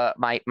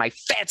my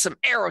phantom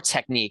arrow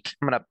technique,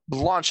 I'm gonna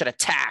launch an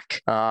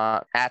attack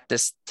at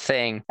this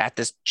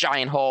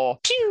giant hole.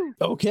 Pew!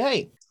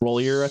 Okay,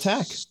 roll your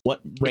attack.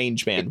 What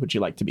range band would you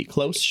like to be?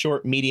 Close,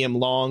 short, medium,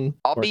 long?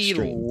 I'll be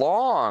extreme?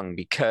 Long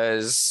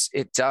because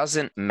it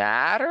doesn't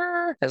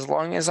matter as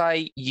long as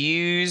I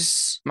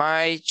use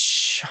my.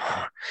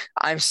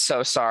 I'm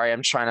so sorry.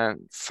 I'm trying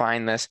to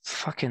find this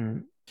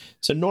fucking.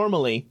 So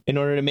normally, in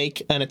order to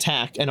make an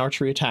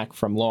archery attack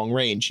from long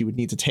range, you would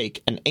need to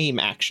take an aim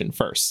action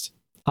first.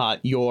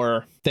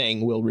 Your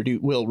thing will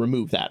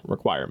remove that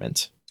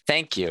requirement.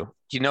 Thank you.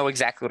 You know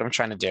exactly what I'm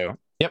trying to do.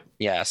 Yep.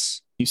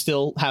 Yes. You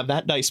still have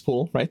that dice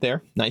pool right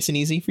there. Nice and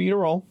easy for you to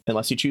roll,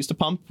 unless you choose to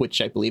pump,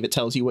 which I believe it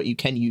tells you what you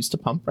can use to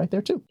pump right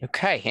there too.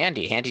 Okay,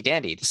 handy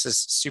dandy. This is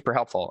super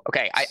helpful.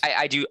 Okay,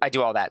 I do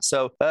all that.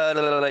 So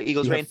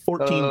Eagle's you Rain. Have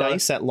 14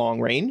 dice at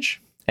long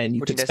range. And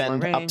you can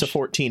spend up to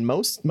 14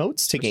 motes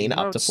to gain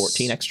up to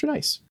 14 extra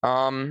dice.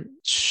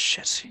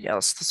 Shit. Yeah,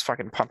 let's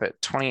fucking pump it.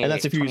 28. And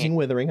that's if you're using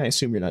withering. I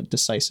assume you're not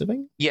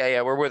decisiving.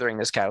 Yeah, we're withering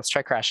this guy. Let's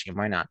try crashing him.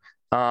 Why not?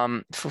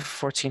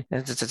 14.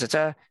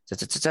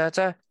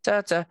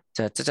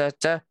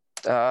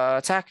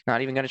 Attack.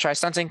 Not even gonna try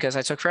stunting because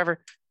I took forever.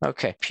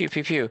 Okay. Pew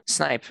pew pew.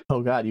 Snipe.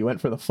 Oh god, you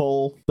went for the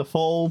full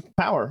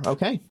power.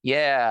 Okay.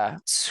 Yeah.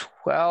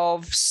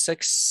 12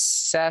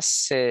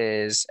 successes.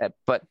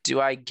 But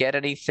do I get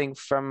anything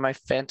from my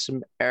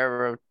Phantom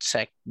Arrow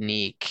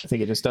technique? I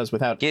think it just does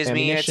without Gives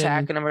ammunition. me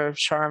attack number of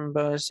charm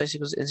bonus dice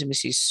equals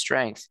intimacy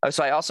strength. Oh,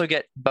 so I also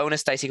get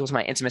bonus dice equals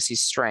my intimacy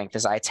strength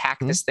as I attack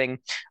this thing,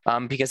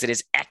 because it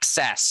is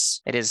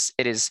excess. It is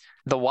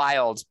the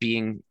wild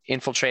being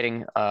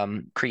infiltrating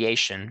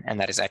creation, and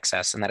that is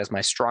excess, and that is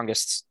my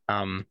strongest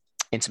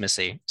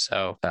intimacy.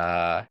 So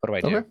what do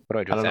I do? Okay. What do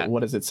I do I with don't know. that? What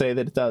does it say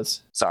that it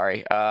does?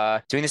 Sorry.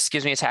 Doing this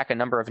gives me attack a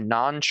number of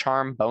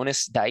non-charm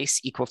bonus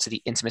dice equal to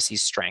the intimacy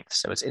strength.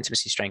 So it's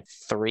intimacy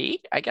strength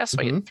 3, I guess.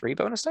 So I get 3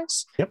 bonus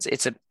dice. Yep.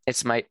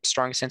 It's my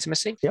strongest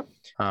intimacy. Yep.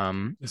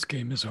 This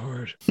game is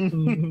hard.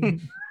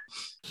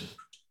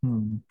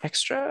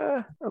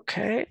 Extra.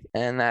 Okay.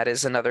 And that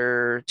is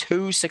another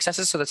 2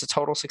 successes. So that's a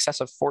total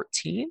success of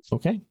 14.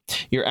 Okay.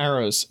 Your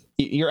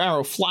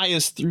arrow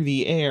flies through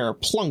the air,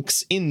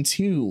 plunks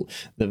into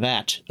the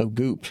vat of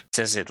goop.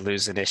 Does it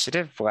lose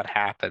initiative? What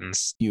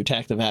happens? You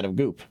attack the vat of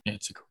goop. Yeah,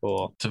 it's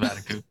cool. It's a vat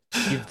of goop.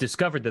 You've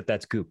discovered that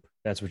that's goop.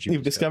 That's what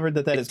You've discovered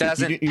that It is goop.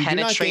 doesn't You do not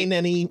penetrate- gain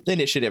any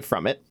initiative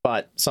from it,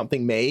 but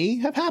something may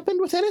have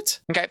happened within it.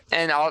 Okay.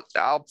 And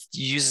I'll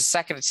use a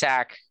second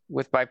attack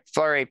with my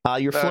flurry.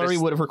 Your Bonus. flurry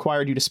would have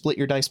required you to split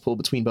your dice pool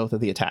between both of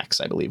the attacks,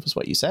 I believe was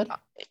what you said.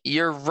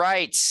 You're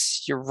right.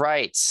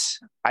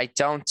 I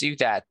don't do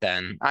that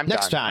then. I'm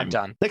Next done. time. I'm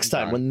done. Next I'm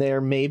time done. when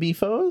there may be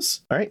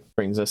foes. All right.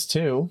 Brings us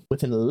to,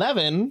 with an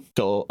 11,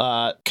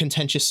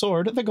 contentious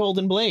sword, the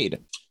golden blade.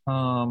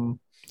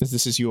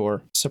 This is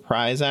your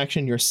surprise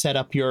action. Your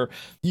setup, your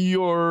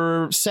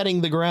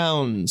setting the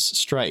grounds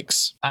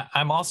strikes.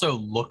 I'm also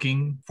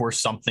looking for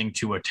something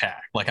to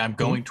attack. Like I'm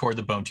going toward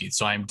the bone teeth,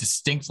 so I'm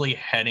distinctly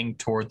heading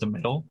toward the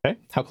middle. Okay.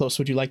 How close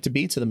would you like to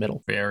be to the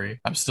middle?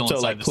 I'm still So,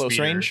 inside like, the close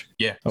spear. range?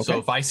 Yeah. Okay. So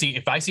if I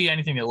see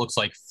anything that looks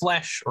like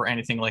flesh or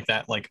anything like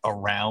that, like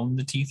around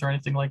the teeth or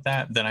anything like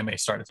that, then I may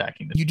start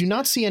attacking the You do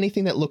not see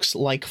anything that looks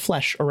like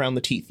flesh around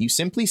the teeth. You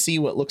simply see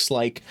what looks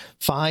like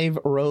 5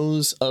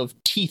 rows of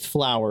teeth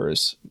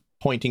flowers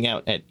pointing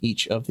out at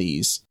each of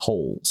these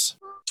holes.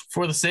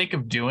 For the sake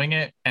of doing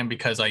it, and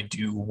because I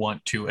do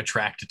want to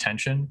attract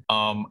attention,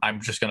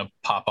 I'm just going to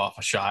pop off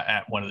a shot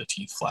at one of the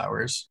teeth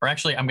flowers. Or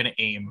actually, I'm going to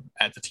aim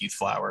at the teeth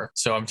flower.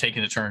 So I'm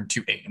taking a turn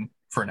to aim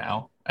for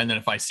now. And then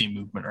if I see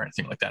movement or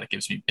anything like that,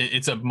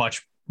 it's a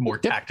much more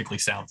tactically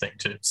sound thing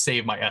to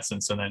save my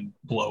essence and then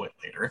blow it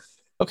later.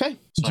 Okay.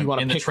 So Do you want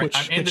to I'm in pick the which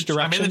I'm in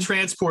direction? the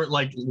transport,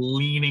 like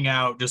leaning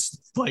out,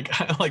 just like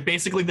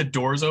basically the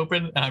door's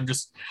open, and I'm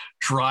just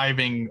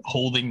driving,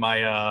 holding my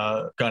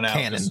gun out.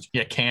 Cannon.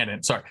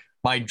 Cannon. Sorry,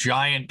 my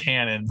giant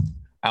cannon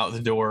out the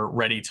door,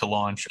 ready to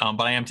launch.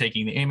 But I am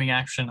taking the aiming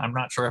action. I'm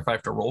not sure if I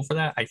have to roll for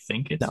that. I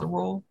think it's a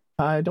roll.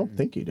 I don't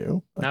think you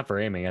do. Not for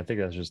aiming. I think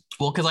that's just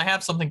Well, because I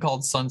have something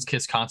called Sun's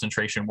Kiss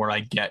Concentration, where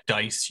I get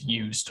dice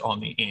used on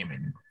the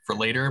aiming for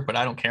later, but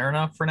I don't care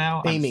enough for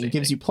now. Aiming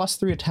gives you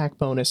 +3 attack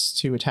bonus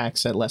to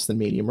attacks at less than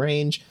medium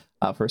range.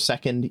 For a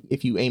second,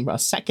 if you aim a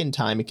second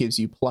time, it gives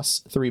you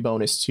 +3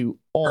 bonus to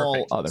all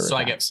Perfect. other So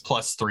attacks. I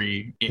get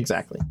 +3.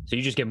 Exactly. so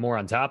you just get more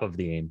on top of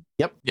the aim.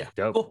 Yep. Yeah.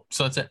 Dope. Cool.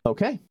 So that's it.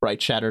 Okay.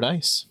 Bright Shattered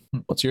Ice.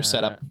 What's your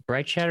setup?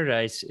 Bright Shattered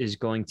Ice is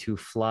going to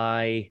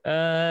fly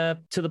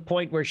to the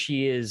point where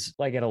she is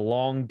like at a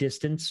long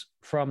distance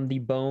from the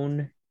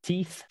bone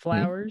teeth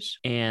flowers,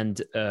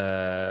 and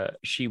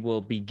she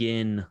will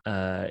begin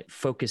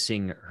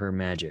focusing her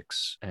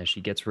magics as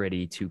she gets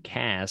ready to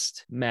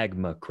cast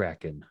Magma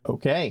Kraken.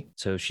 Okay.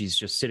 So she's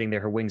just sitting there,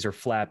 her wings are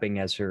flapping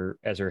as her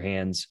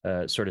hands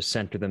sort of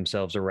center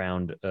themselves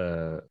around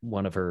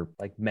one of her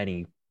like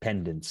many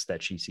pendants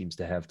that she seems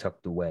to have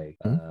tucked away,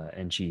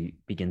 and she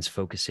begins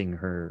focusing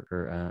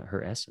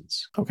her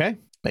essence. Okay.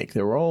 Make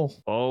the roll.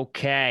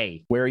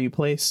 Okay. Where are you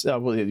placed?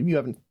 Well, you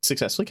haven't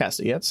successfully cast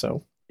it yet,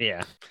 so.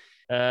 Yeah.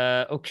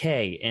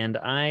 Okay, and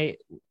I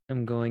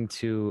am going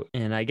to,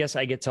 and I guess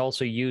I get to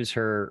also use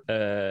her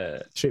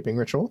Shaping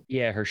Ritual.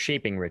 her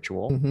shaping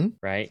ritual,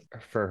 right,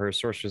 for her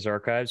Sorcerer's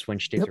Archives when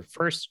she takes her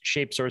first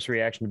shape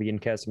sorcery action to begin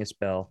casting a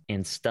spell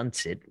and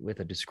stunts it with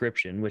a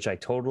description, which I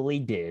totally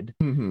did.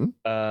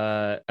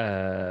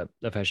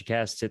 Of how she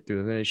casts it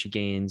through, she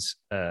gains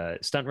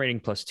stunt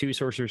rating +2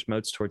 sorcerer's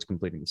motes towards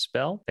completing the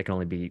spell. That can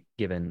only be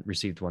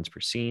received once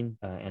per scene,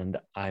 and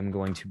I'm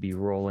going to be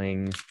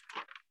rolling.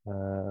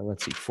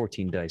 Let's see,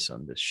 14 dice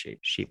on this shape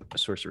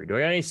sorcery. Do I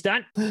got any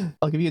stunt?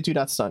 I'll give you a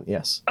 2-dot stunt,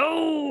 yes.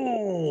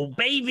 Oh,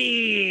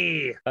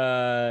 baby!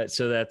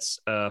 So that's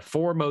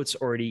 4 motes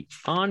already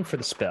on for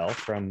the spell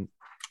from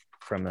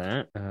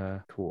that.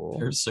 Cool.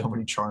 There's so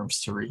many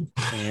charms to read.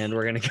 And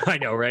we're gonna. I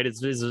know, right?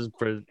 This is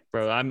for.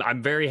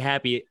 I'm very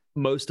happy.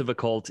 Most of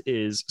occult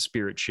is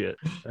spirit shit.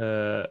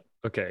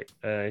 Okay.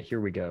 Here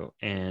we go,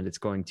 and it's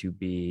going to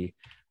be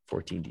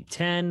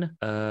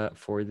 14d10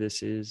 for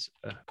this is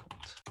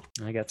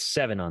I got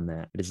 7 on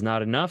that. It is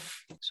not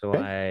enough, so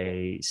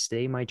I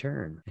stay my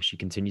turn as she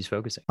continues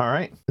focusing. All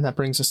right. And that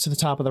brings us to the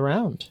top of the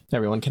round.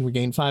 Everyone can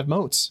regain 5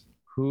 motes.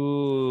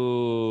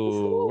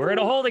 Ooh, we're in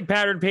a holding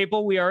pattern,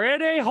 people. We are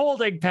in a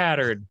holding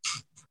pattern.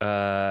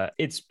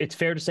 It's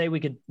fair to say we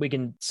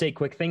can say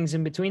quick things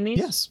in between these.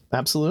 Yes,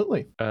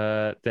 absolutely.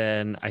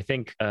 Then I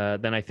think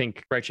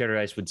Bright Shattered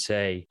Ice would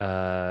say,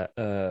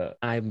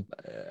 I'm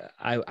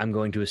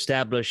going to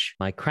establish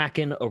my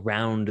Kraken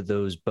around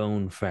those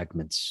bone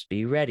fragments.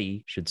 Be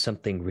ready should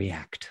something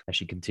react. As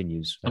she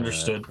continues,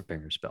 Understood.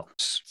 Preparing her spell.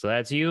 So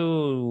that's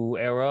you,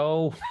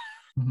 Arrow.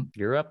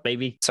 You're up,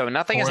 baby. So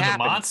nothing has Or the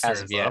happened monster as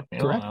of is yet. up.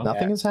 Correct.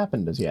 Nothing has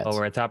happened as yet. Oh,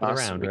 we're at top of the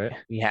Monster, round, right?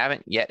 we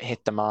haven't yet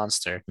hit the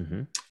monster.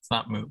 Mm-hmm. It's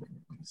not moving.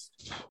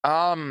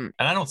 And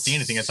And I don't see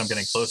anything as I'm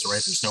getting closer,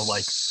 right? There's no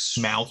like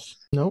mouth.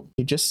 Nope,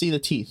 you just see the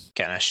teeth.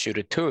 Gonna shoot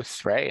a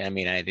tooth, right? I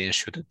mean, I didn't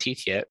shoot the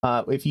teeth yet.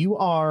 If you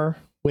are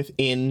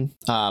within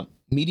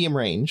medium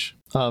range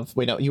of,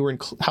 wait, no, you were in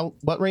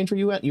what range were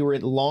you at? You were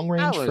in long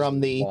range from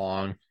the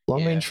long. long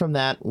yeah. range from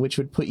that, which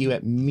would put you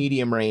at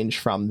medium range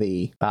from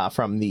the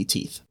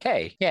teeth.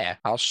 Okay, yeah,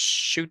 I'll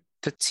shoot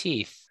the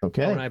teeth.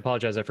 Okay. Oh, and I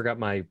apologize. I forgot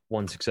my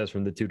one success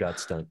from the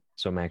 2-dot stunt.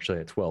 So I'm actually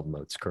at 12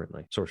 motes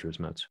currently. Sorcerer's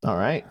motes. All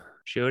right.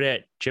 Shoot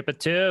it. Chip a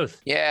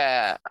tooth.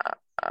 Yeah.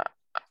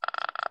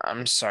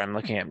 I'm sorry, I'm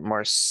looking at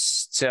more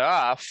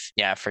stuff.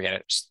 Yeah, forget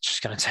it.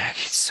 Just gonna attack.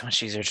 It's so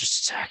much easier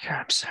just to attack her.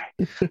 I'm sorry.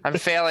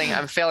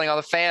 I'm failing all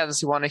the fans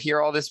who want to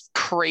hear all this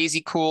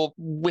crazy, cool,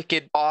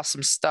 wicked,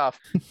 awesome stuff.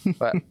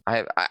 But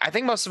I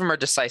think most of them are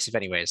decisive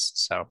anyways.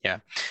 So yeah.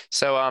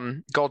 So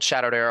Gold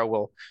Shadowed Arrow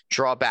will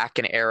draw back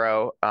an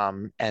arrow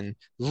and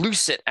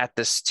loose it at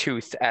this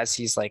tooth as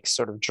he's like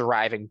sort of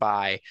driving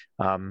by,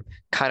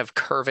 kind of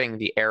curving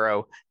the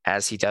arrow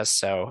as he does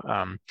so,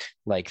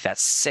 like that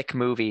sick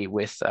movie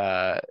with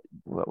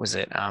what was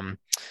it?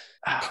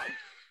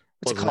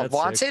 What's it called?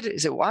 Wanted?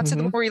 Is it Wanted?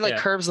 Mm-hmm. Where he like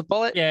curves the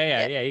bullet?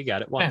 Yeah, you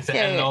got it. I have to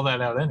edit all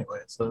that out anyway.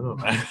 So it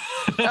doesn't matter.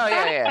 Oh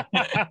yeah.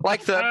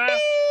 Like the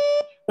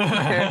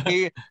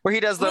where he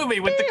does the movie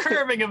with the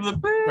curving of the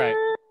right.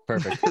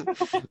 Perfect.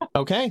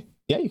 Okay.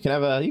 Yeah, you can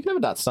have a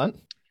dot stunt.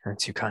 You're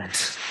too kind.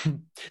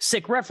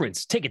 Sick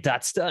reference. Take a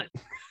dot stunt.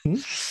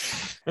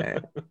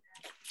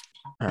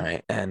 All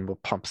right, and we'll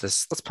pump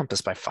this. Let's pump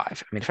this by 5. I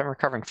mean, if I'm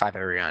recovering 5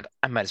 every round,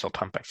 I might as well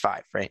pump by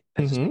 5, right?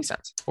 That just makes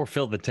sense. Or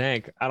fill the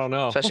tank. I don't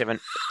know. Especially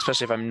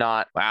if I'm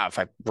not. Wow, if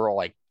I roll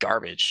like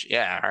garbage.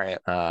 Yeah. All right.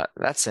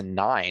 That's a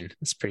 9.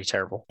 That's pretty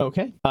terrible.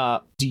 Okay.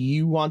 Do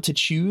you want to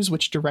choose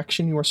which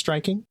direction you are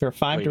striking? There are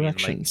 5 What do you mean,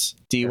 directions.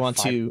 Do you want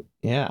to?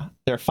 Yeah.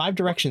 There are 5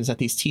 directions that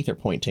these teeth are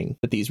pointing.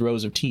 That these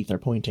rows of teeth are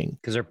pointing.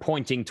 Because they're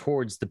pointing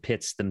towards the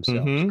pits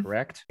themselves,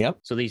 correct? Yep.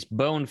 So these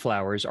bone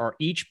flowers are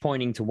each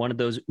pointing to one of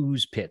those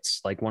ooze pits,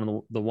 like one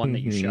of the one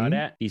that you shot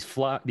at. These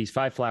 5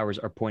 flowers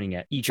are pointing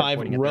at each 5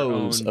 pointing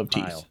rows at their own of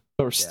pile. teeth.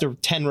 Or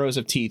 10 rows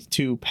of teeth,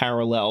 2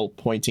 parallel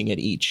pointing at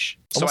each.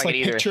 So Almost I like could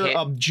either picture hit-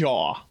 a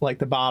jaw, like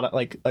the bottom,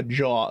 like a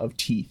jaw of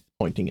teeth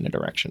pointing in a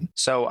direction.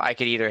 So I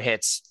could either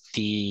hit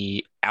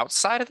the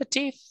outside of the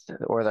teeth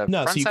or the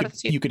No, front so you side could of the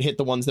teeth. you could hit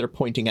the ones that are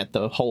pointing at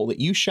the hole that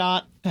you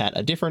shot, at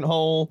a different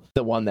hole,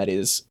 the one that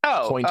is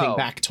pointing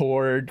back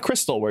toward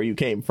Crystal where you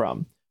came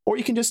from. Or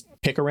you can just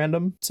pick a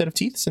random set of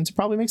teeth since it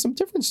probably makes some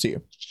difference to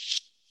you.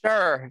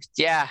 Sure.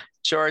 Yeah,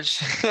 George.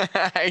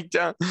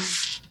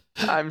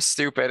 I'm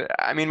stupid.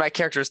 I mean, my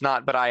character's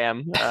not, but I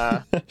am.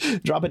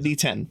 Drop a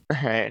D10. All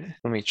right.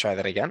 Let me try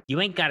that again. You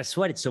ain't got to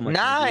sweat it so much.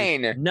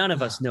 9. None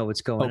of us know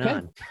what's going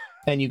on.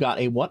 And you got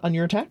a what on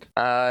your attack?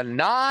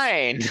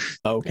 9.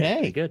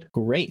 Okay. Good.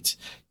 Great.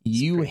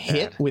 You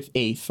hit with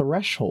a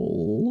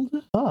threshold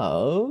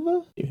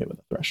of... You hit with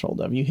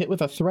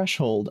a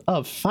threshold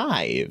of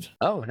 5.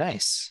 Oh,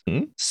 nice.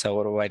 So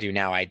what do I do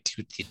now? I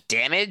do the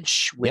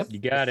damage with, You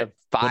got with it.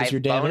 the 5 What is your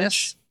damage?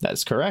 bonus. That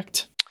is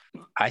correct.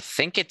 I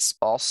think it's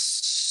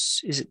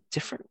also... Is it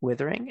different?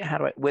 Withering? How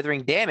do I...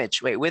 Withering damage.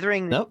 Wait,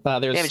 withering Nope.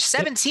 There's damage.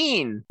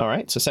 17. All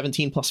right. So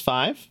 17 plus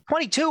 5.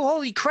 22.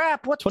 Holy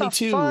crap. What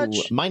 22 the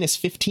fudge? minus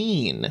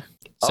 15.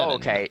 Oh, 7.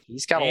 okay.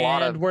 He's got a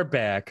lot And of we're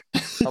back.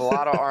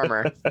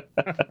 armor.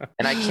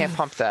 And I can't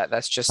pump that.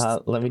 That's just...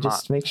 Let me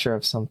just make sure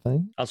of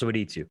something. Also, it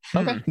eats you.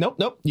 Okay.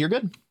 Nope. You're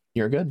good.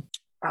 You're good.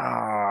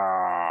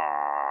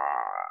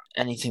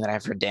 Anything that I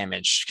have for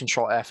damage.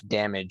 Control F,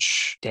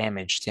 damage.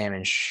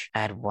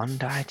 Add 1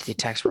 die to the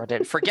attacks roll.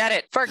 Forget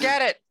it.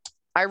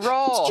 I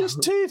roll. It's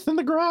just teeth in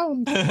the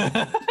ground.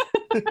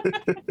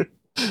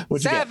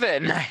 What'd you get?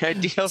 7. I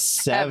deal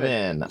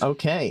 7.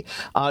 Okay.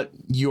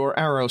 Your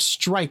arrow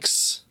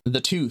strikes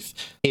the tooth.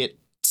 It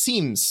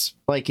seems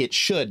like it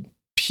should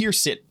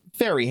pierce it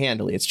very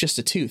handily. It's just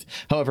a tooth.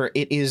 However,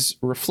 it is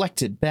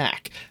reflected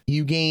back.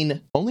 You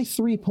gain only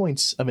 3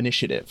 points of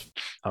initiative.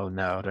 Oh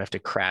no, do I have to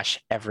crash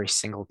every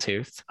single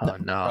tooth? Oh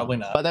no. Probably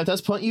not. But that does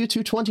put you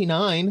to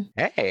 29.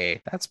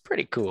 Hey, that's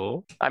pretty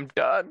cool. I'm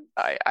done.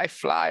 I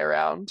fly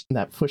around.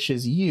 That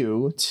pushes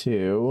you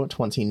to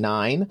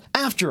 29.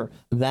 After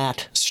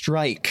that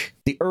strike,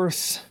 the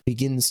earth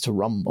begins to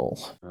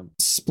rumble,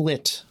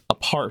 split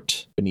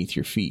apart beneath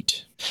your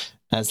feet.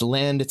 As the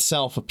land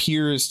itself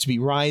appears to be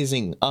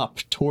rising up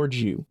towards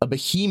you, a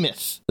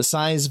behemoth the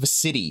size of a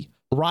city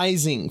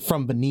rising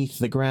from beneath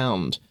the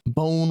ground,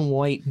 bone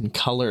white in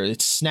color,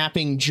 its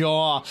snapping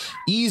jaw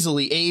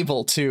easily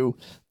able to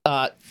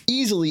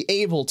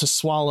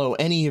swallow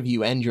any of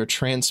you and your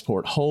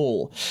transport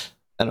whole.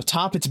 And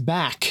atop its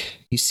back,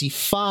 you see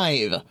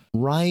 5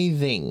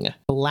 writhing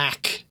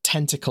black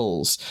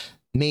tentacles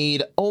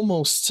made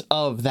almost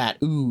of that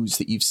ooze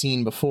that you've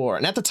seen before.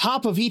 And at the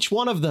top of each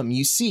one of them,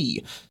 you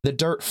see the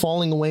dirt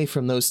falling away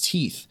from those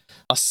teeth,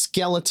 a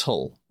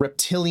skeletal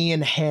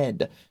reptilian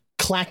head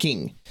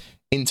clacking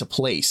into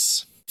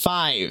place.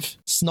 5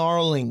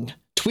 snarling,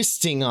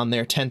 twisting on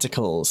their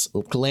tentacles,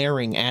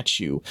 glaring at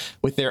you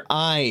with their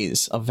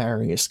eyes of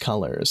various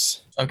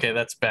colors. Okay,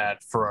 that's bad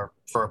for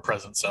our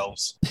present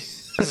selves.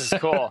 This is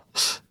cool.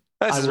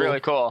 This is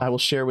really cool. I will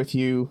share with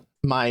you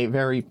my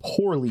very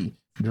poorly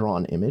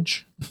drawn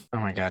image. Oh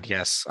my god,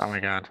 yes. Oh my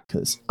god.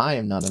 Because I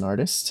am not an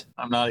artist.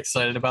 I'm not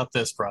excited about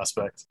this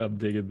prospect. I'm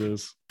digging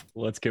this.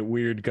 Let's get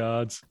weird,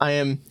 gods. I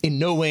am in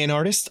no way an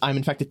artist. I'm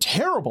in fact a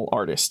terrible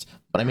artist,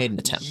 but I made an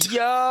attempt. Yo!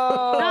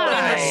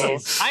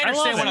 Nice. I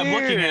understand what I'm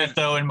looking Weird. at,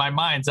 though, in my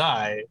mind's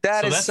eye.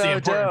 That so is that's so the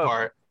important dope.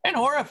 part. And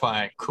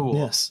horrifying. Cool.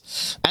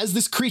 Yes. As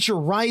this creature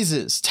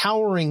rises,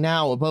 towering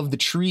now above the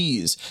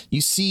trees, you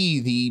see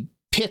the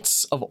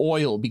pits of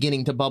oil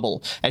beginning to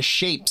bubble as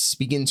shapes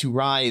begin to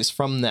rise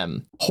from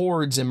them,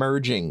 hordes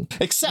emerging,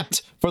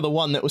 except for the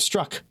one that was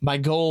struck by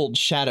Gold's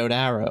shadowed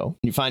arrow.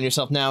 You find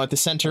yourself now at the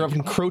center of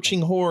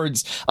encroaching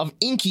hordes of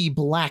inky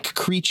black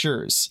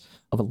creatures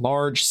of a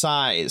large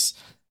size,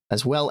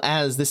 as well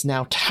as this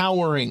now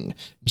towering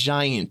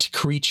giant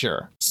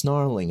creature,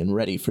 snarling and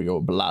ready for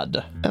your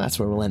blood. And that's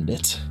where we'll end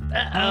it.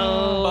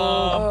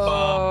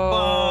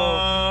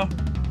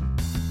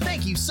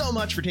 Thank you so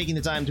much for taking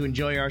the time to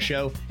enjoy our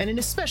show, and an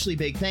especially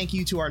big thank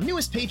you to our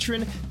newest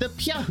patron, the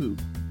Pyahu.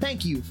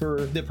 Thank you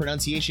for the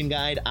pronunciation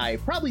guide. I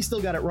probably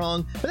still got it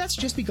wrong, but that's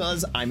just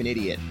because I'm an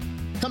idiot.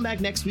 Come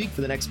back next week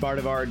for the next part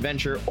of our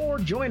adventure, or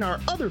join our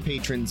other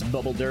patrons,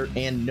 Bubble Dirt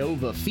and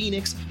Nova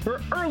Phoenix,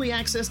 for early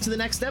access to the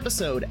next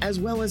episode, as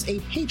well as a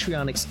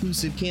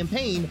Patreon-exclusive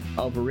campaign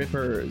of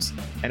Rippers.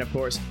 And of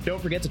course,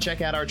 don't forget to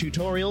check out our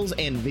tutorials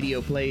and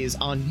video plays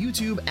on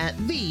YouTube at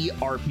The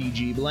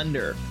RPG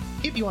Blender.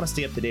 If you want to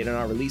stay up to date on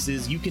our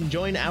releases, you can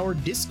join our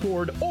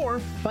Discord or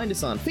find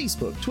us on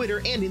Facebook, Twitter,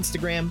 and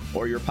Instagram,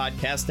 or your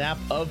podcast app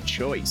of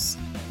choice.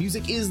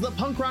 Music is The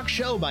Punk Rock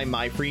Show by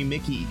My Free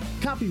Mickey.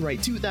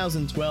 Copyright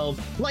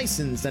 2012,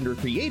 licensed under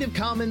Creative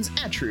Commons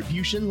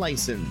Attribution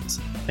License.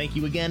 Thank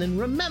you again, and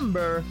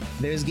remember,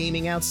 there's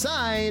gaming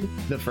outside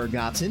the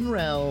Forgotten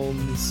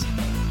Realms.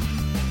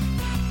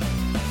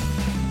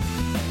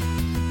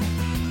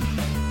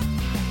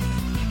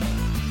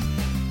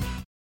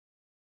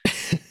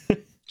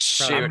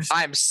 Shoot,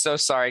 I'm so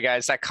sorry,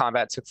 guys. That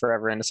combat took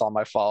forever, and it's all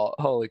my fault.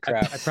 Holy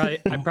crap!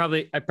 I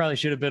probably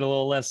should have been a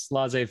little less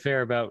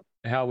laissez-faire about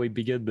how we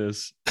begin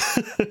this,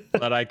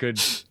 but I could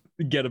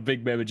get a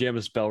big Mamma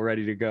Jamma spell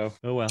ready to go.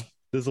 Oh well,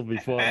 this will be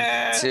fun,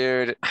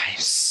 dude. I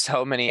have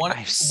so many. One I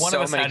have so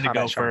of us many had to go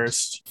combat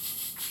charms.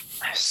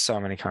 first. I have so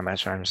many combat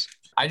charms.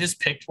 I just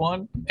picked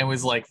one and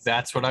was like,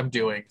 that's what I'm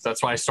doing.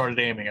 That's why I started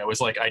aiming. I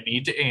was like, I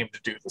need to aim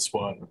to do this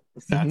one.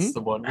 That's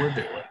the one we're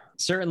doing.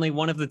 Certainly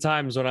one of the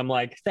times when I'm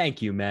like,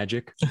 thank you,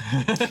 magic.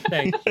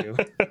 Thank you.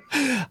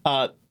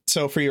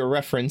 So for your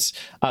reference,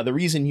 the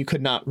reason you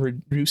could not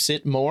reduce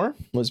it more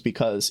was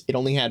because it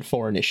only had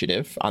 4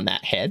 initiative on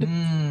that head.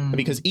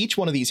 Because each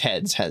one of these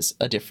heads has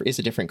is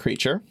a different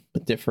creature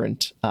with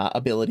different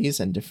abilities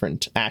and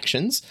different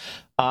actions.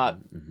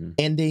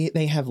 And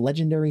they have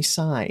legendary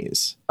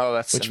size. Oh,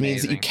 that's which amazing.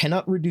 means that you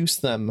cannot reduce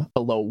them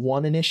below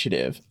 1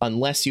 initiative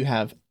unless you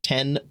have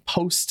 10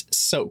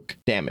 post-soak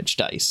damage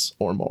dice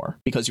or more,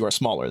 because you are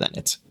smaller than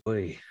it.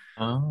 Oy.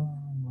 Oh.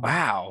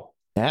 Wow.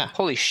 Yeah.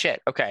 Holy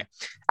shit. Okay.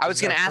 I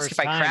was going to ask if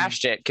I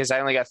crashed it because I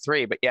only got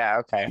 3, but yeah.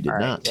 Okay. You did All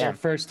right. not. It's our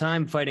first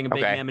time fighting a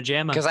big Okay. Mamma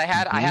Jamma. Because I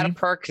had a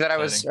perk that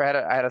I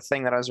Exciting. had a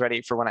thing that I was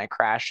ready for when I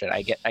crashed it.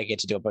 I get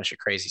to do a bunch of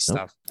crazy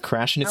stuff.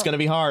 Crashing, it's going to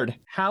be hard.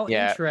 How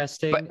Yeah,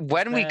 interesting. But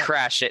when we that-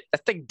 crash it,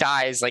 that thing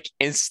dies like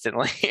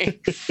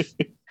instantly.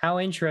 how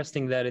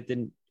interesting that it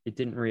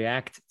didn't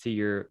react to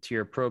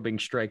your probing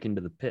strike into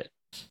the pit.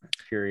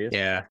 Curious.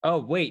 yeah. Oh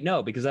wait,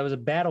 no, because that was a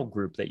battle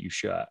group that you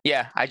shot.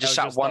 Yeah. I just was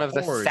shot just one the of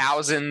the hordes.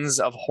 thousands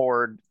of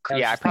horde. That was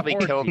Yeah. I just the probably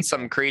horde killed people.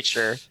 some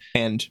creature,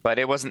 And but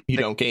it wasn't you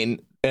the don't gain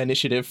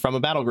initiative from a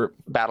battle group.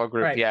 battle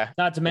group. Right. Yeah.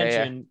 Not to Yeah, yeah.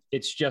 mention,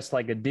 it's just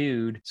like a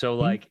dude. So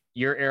like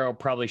your arrow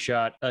probably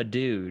shot a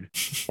dude,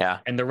 Yeah.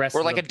 and the rest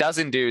We're of like the, a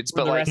dozen dudes,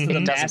 but the like rest of the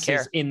doesn't masses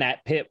care. in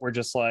that pit were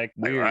just like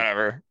Like, weird.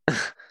 whatever.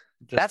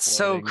 just That's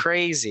so floating.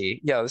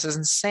 crazy. Yo, this is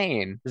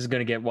insane. This is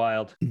gonna get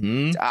wild.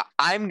 Mhm.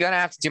 I'm gonna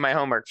have to do my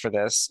homework for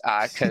this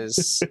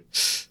because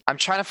I'm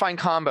trying to find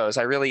combos.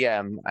 I really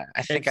am.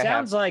 I think It I have.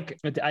 sounds like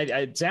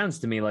it sounds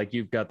to me like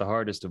you've got the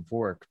hardest of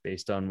work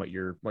based on what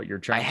your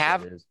charm I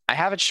have- set is. I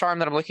have a charm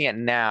that I'm looking at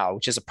now,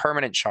 which is a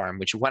permanent charm.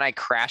 Which when I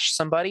crash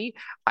somebody,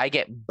 I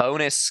get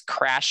bonus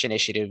crash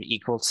initiative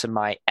equal to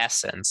my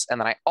essence,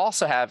 and then I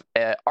also have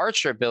an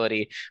archer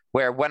ability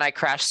where when I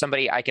crash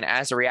somebody, I can,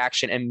 as a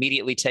reaction,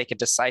 immediately take a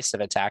decisive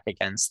attack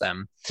against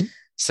them.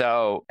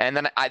 So, and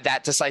then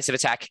that decisive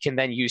attack can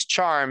then use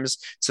charms.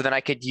 So then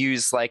I could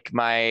use like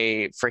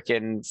my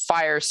freaking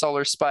fire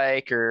solar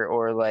spike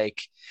or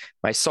like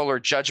my solar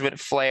judgment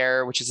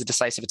flare, which is a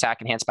decisive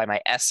attack enhanced by my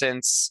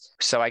essence.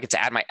 So I get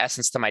to add my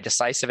essence to my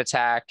decisive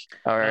attack.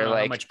 Or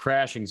how much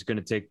crashing is going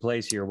to take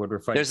place here when we're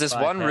fighting. There's this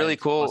one really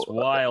cool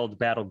wild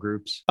battle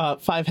groups.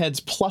 5 heads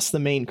plus the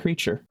main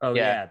creature. Oh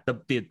yeah, the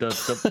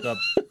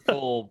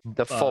full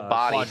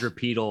body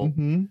quadrupedal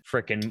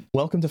freaking.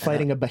 Welcome to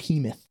fighting a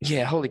behemoth.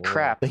 Yeah, holy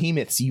crap!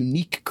 Behemoths,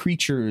 unique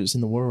creatures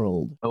in the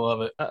world. I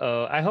love it.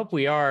 I hope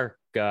we are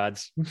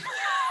gods.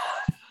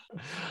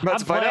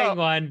 Let's I'm find playing out.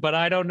 one, but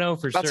I don't know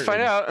for certain. Let's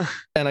find out.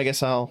 And I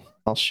guess I'll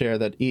share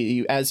that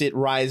you, as it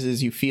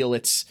rises, you feel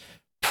its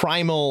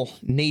primal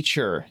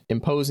nature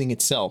imposing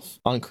itself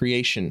on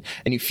creation,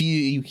 and you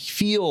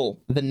feel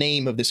the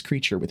name of this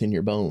creature within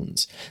your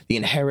bones, the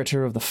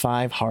inheritor of the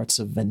 5 hearts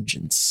of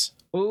vengeance.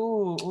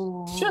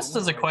 Ooh. Just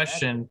as a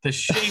question, the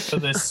shape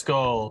of this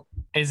skull,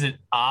 is it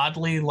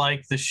oddly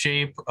like the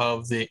shape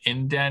of the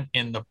indent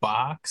in the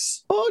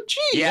box? Oh, gee,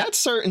 Yeah. that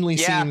certainly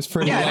Yeah. seems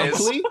pretty Yeah, it is.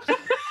 likely.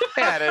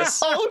 Yeah, it is.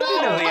 Oh no,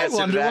 You know the I answer to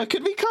wonder that. what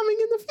could be coming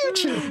in the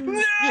future.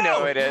 No! You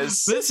know it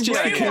is. This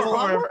Just way became a more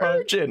lot more horrifying.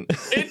 urgent.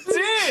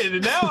 It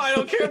did. Now I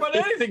don't care about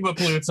anything but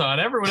Pluton.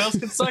 Everyone else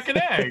can suck an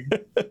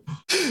egg.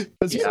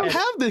 Because you don't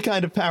have the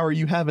kind of power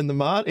you have in the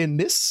mod in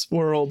this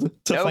world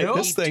to No, fight no,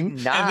 this thing.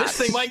 not. And this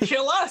thing might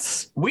kill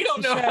us. We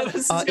don't know how this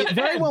is going It to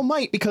very end. well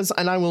might, because,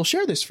 and I will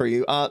share this for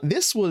you,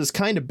 this was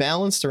kind of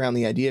balanced around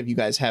the idea of you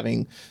guys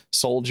having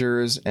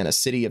soldiers and a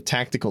city of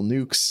tactical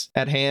nukes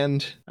at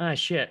hand. Ah,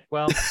 shit.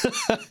 Well,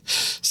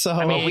 So I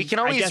mean, Well, we can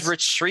I always guess-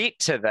 retreat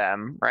to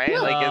them, right?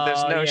 Yeah. Like,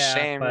 there's no Yeah,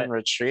 shame but- in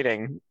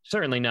retreating.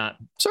 certainly not.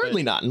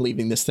 certainly not in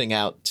leaving this thing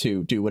out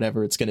to do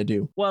whatever it's going to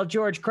do. Well,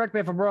 George, correct me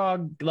if I'm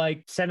wrong.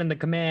 Like sending the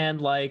command,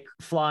 like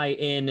fly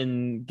in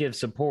and give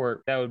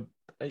support. That would,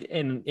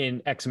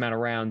 in X amount of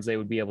rounds, they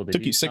would be able to.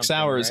 Took do you 6 something,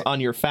 hours right?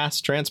 on your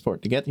fast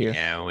transport to get here.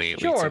 Yeah, we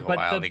Sure, took a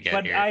while to get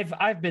but here.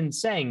 I've been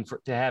saying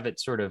to have it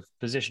sort of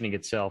positioning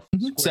itself.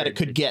 Said squared it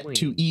could get to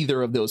between.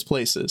 either of those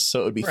places,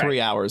 so it would be Right.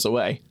 3 hours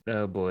away.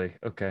 Oh boy.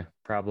 Okay.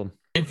 Problem.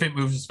 If it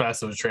moves as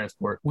fast as a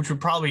transport, which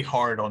would probably be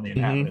hard on the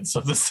inhabitants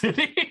of the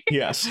city.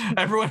 Yes.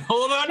 Everyone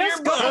hold on to Let's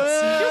your go.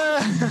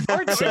 butts.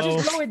 Or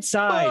just go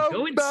inside.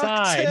 Go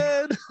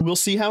inside. We'll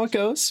see how it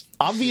goes.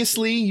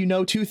 Obviously, you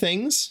know 2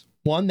 things.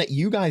 One, that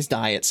you guys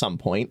die at some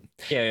point,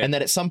 Yeah. and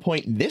that at some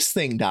point this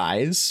thing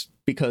dies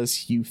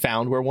because you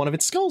found where one of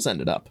its skulls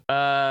ended up.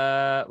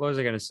 What was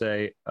I gonna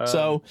say?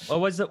 So-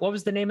 what was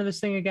the name of this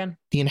thing again?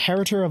 The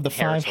inheritor of the 5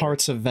 Inheritor.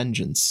 hearts of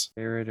vengeance.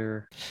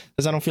 Inheritor.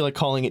 Because I don't feel like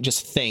calling it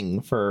just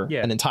thing for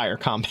Yeah. an entire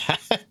combat.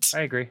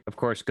 I agree. Of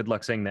course. Good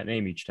luck saying that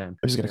name each time.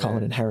 I'm just going to call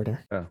it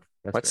inheritor. Oh,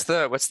 that's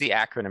fair. What's the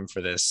acronym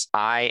for this?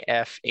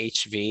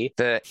 IFHV.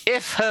 The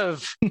if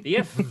of The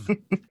if.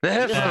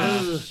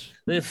 the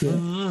if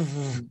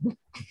of.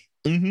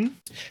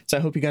 So I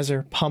hope you guys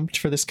are pumped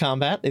for this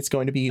combat. It's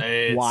going to be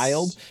It's-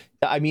 wild.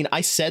 I mean, I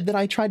said that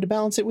I tried to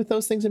balance it with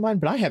those things in mind,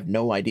 but I have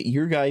no idea.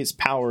 Your guys'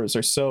 powers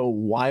are so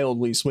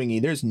wildly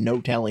swingy. There's no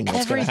telling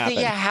what's going to Everything. happen.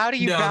 Yeah. How do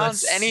you No,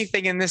 balance that's-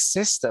 anything in this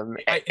system?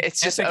 It's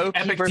just OP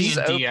Epic versus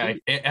D&D, OP.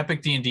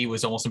 Epic D&D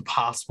was almost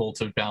impossible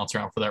to balance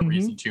around for that Mhm.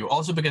 reason too.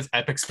 Also because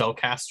Epic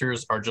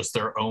spellcasters are just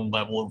their own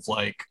level of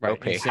like Right.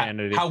 how,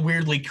 Insanity. how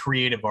weirdly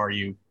creative are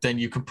you? Then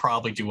you could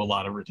probably do a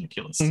lot of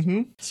ridiculous.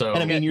 Mhm. So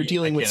And I mean, you're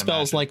dealing with can't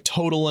spells imagine. like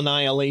total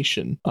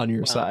annihilation on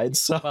your side.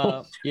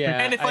 So Yeah.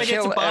 And if I get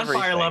to kill bonfire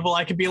everything. level,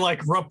 I could be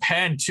like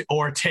repent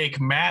or take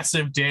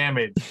massive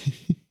damage.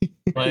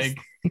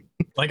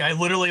 Like I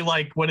literally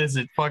like what is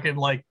it? Fucking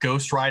like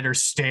Ghost Rider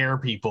stare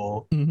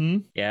people.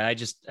 Mhm. Yeah, I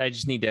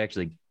just need to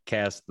actually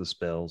cast the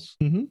spells.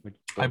 Mhm.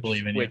 I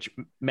believe in you. Which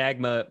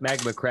magma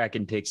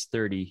Kraken takes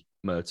 30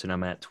 motes, and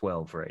I'm at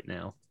 12 right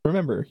now.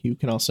 Remember, you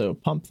can also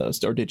pump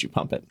those, or did you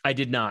pump it? I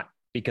did not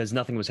because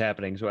nothing was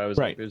happening. So I was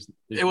Right. like, there's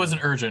It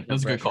wasn't urgent. It no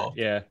was a good pressure. call.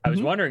 Yeah, I was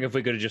Mhm. wondering if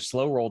we could have just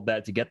slow rolled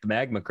that to get the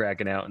magma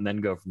Kraken out and then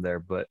go from there.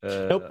 But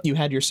Nope, you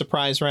had your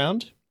surprise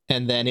round,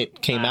 and then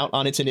it came out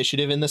on its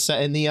initiative in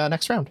the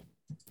next round.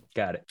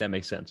 got it. That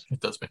makes sense.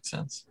 It does make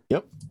sense.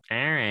 Yep. All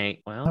right.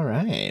 Well, All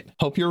right.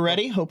 Hope you're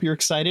ready. Hope you're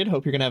excited.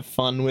 Hope you're gonna have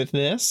fun with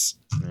this.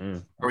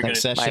 mm. Are we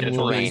Next gonna session My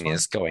will be- brain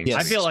is going. Yes.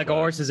 I to feel like a explode.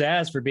 horse's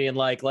ass for being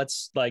like,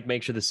 let's like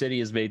make sure the city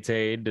is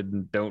maintained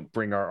and don't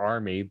bring our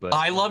army. But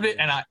I loved it,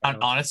 and I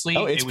honestly,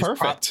 Oh, it's it was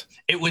perfect.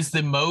 it was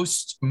the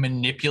most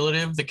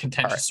manipulative the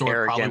contentious Our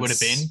sword probably would have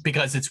been arrogance.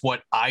 because it's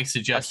what I A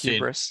suggested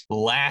hubris.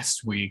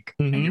 last week,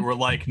 Mhm. and you were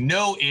like,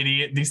 "No,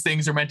 idiot! These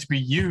things are meant to be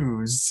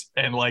used,"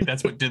 and like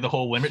that's what did the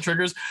whole limit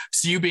triggers.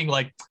 So you being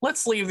like,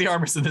 "Let's leave the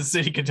armors in the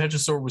city,"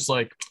 contentious sword was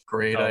like,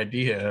 "Great Oh.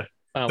 idea."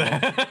 oh,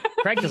 well,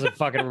 Craig doesn't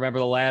fucking remember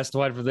the last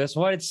one for this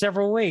one. It's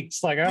several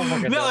weeks. Like I don't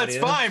fucking No, know that's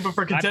idea. fine, but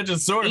for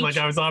contentious sword, like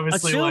I was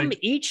obviously Assume like,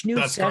 each new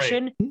that's great.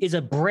 session is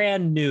a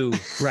brand new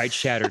Bright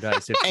Shatter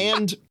Dice.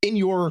 And in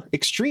your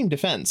extreme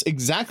defense,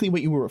 exactly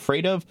what you were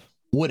afraid of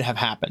would have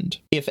happened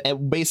if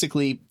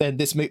basically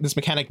this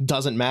mechanic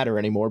doesn't matter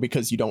anymore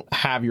because you don't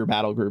have your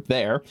battle group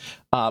there.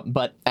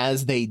 But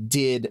as they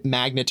did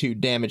magnitude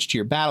damage to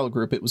your battle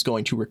group, it was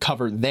going to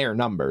recover their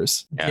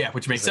numbers. Yeah,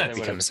 which makes sense.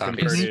 Become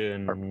zombies.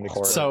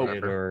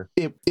 So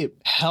it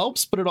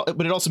helps, but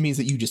it also means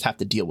that you just have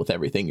to deal with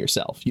everything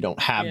yourself. You don't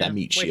have that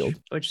meat shield.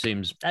 Which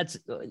seems that's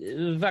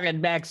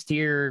fucking max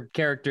tier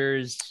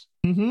characters.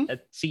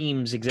 That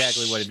seems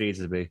exactly what it needs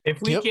to be.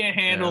 If we can't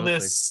handle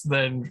this,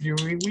 then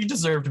we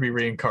deserve to be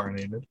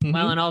reincarnated.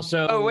 Well, and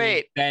also,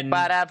 then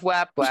life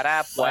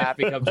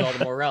becomes all the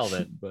more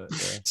relevant. But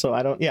so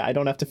I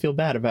don't have to feel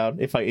bad about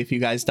if you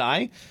guys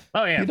die.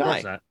 Oh yeah, you of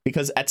course die not.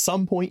 Because at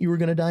some point you were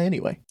going to die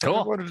anyway. Cool.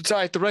 I wanted to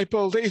die at the ripe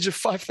old age of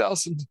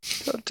 5,000.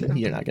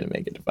 You're not going to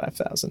make it to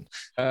 5,000.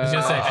 I was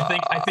gonna say,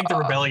 I think the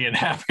rebellion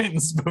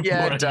happens before you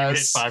hit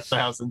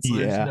 5,000. So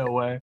there's no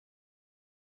way.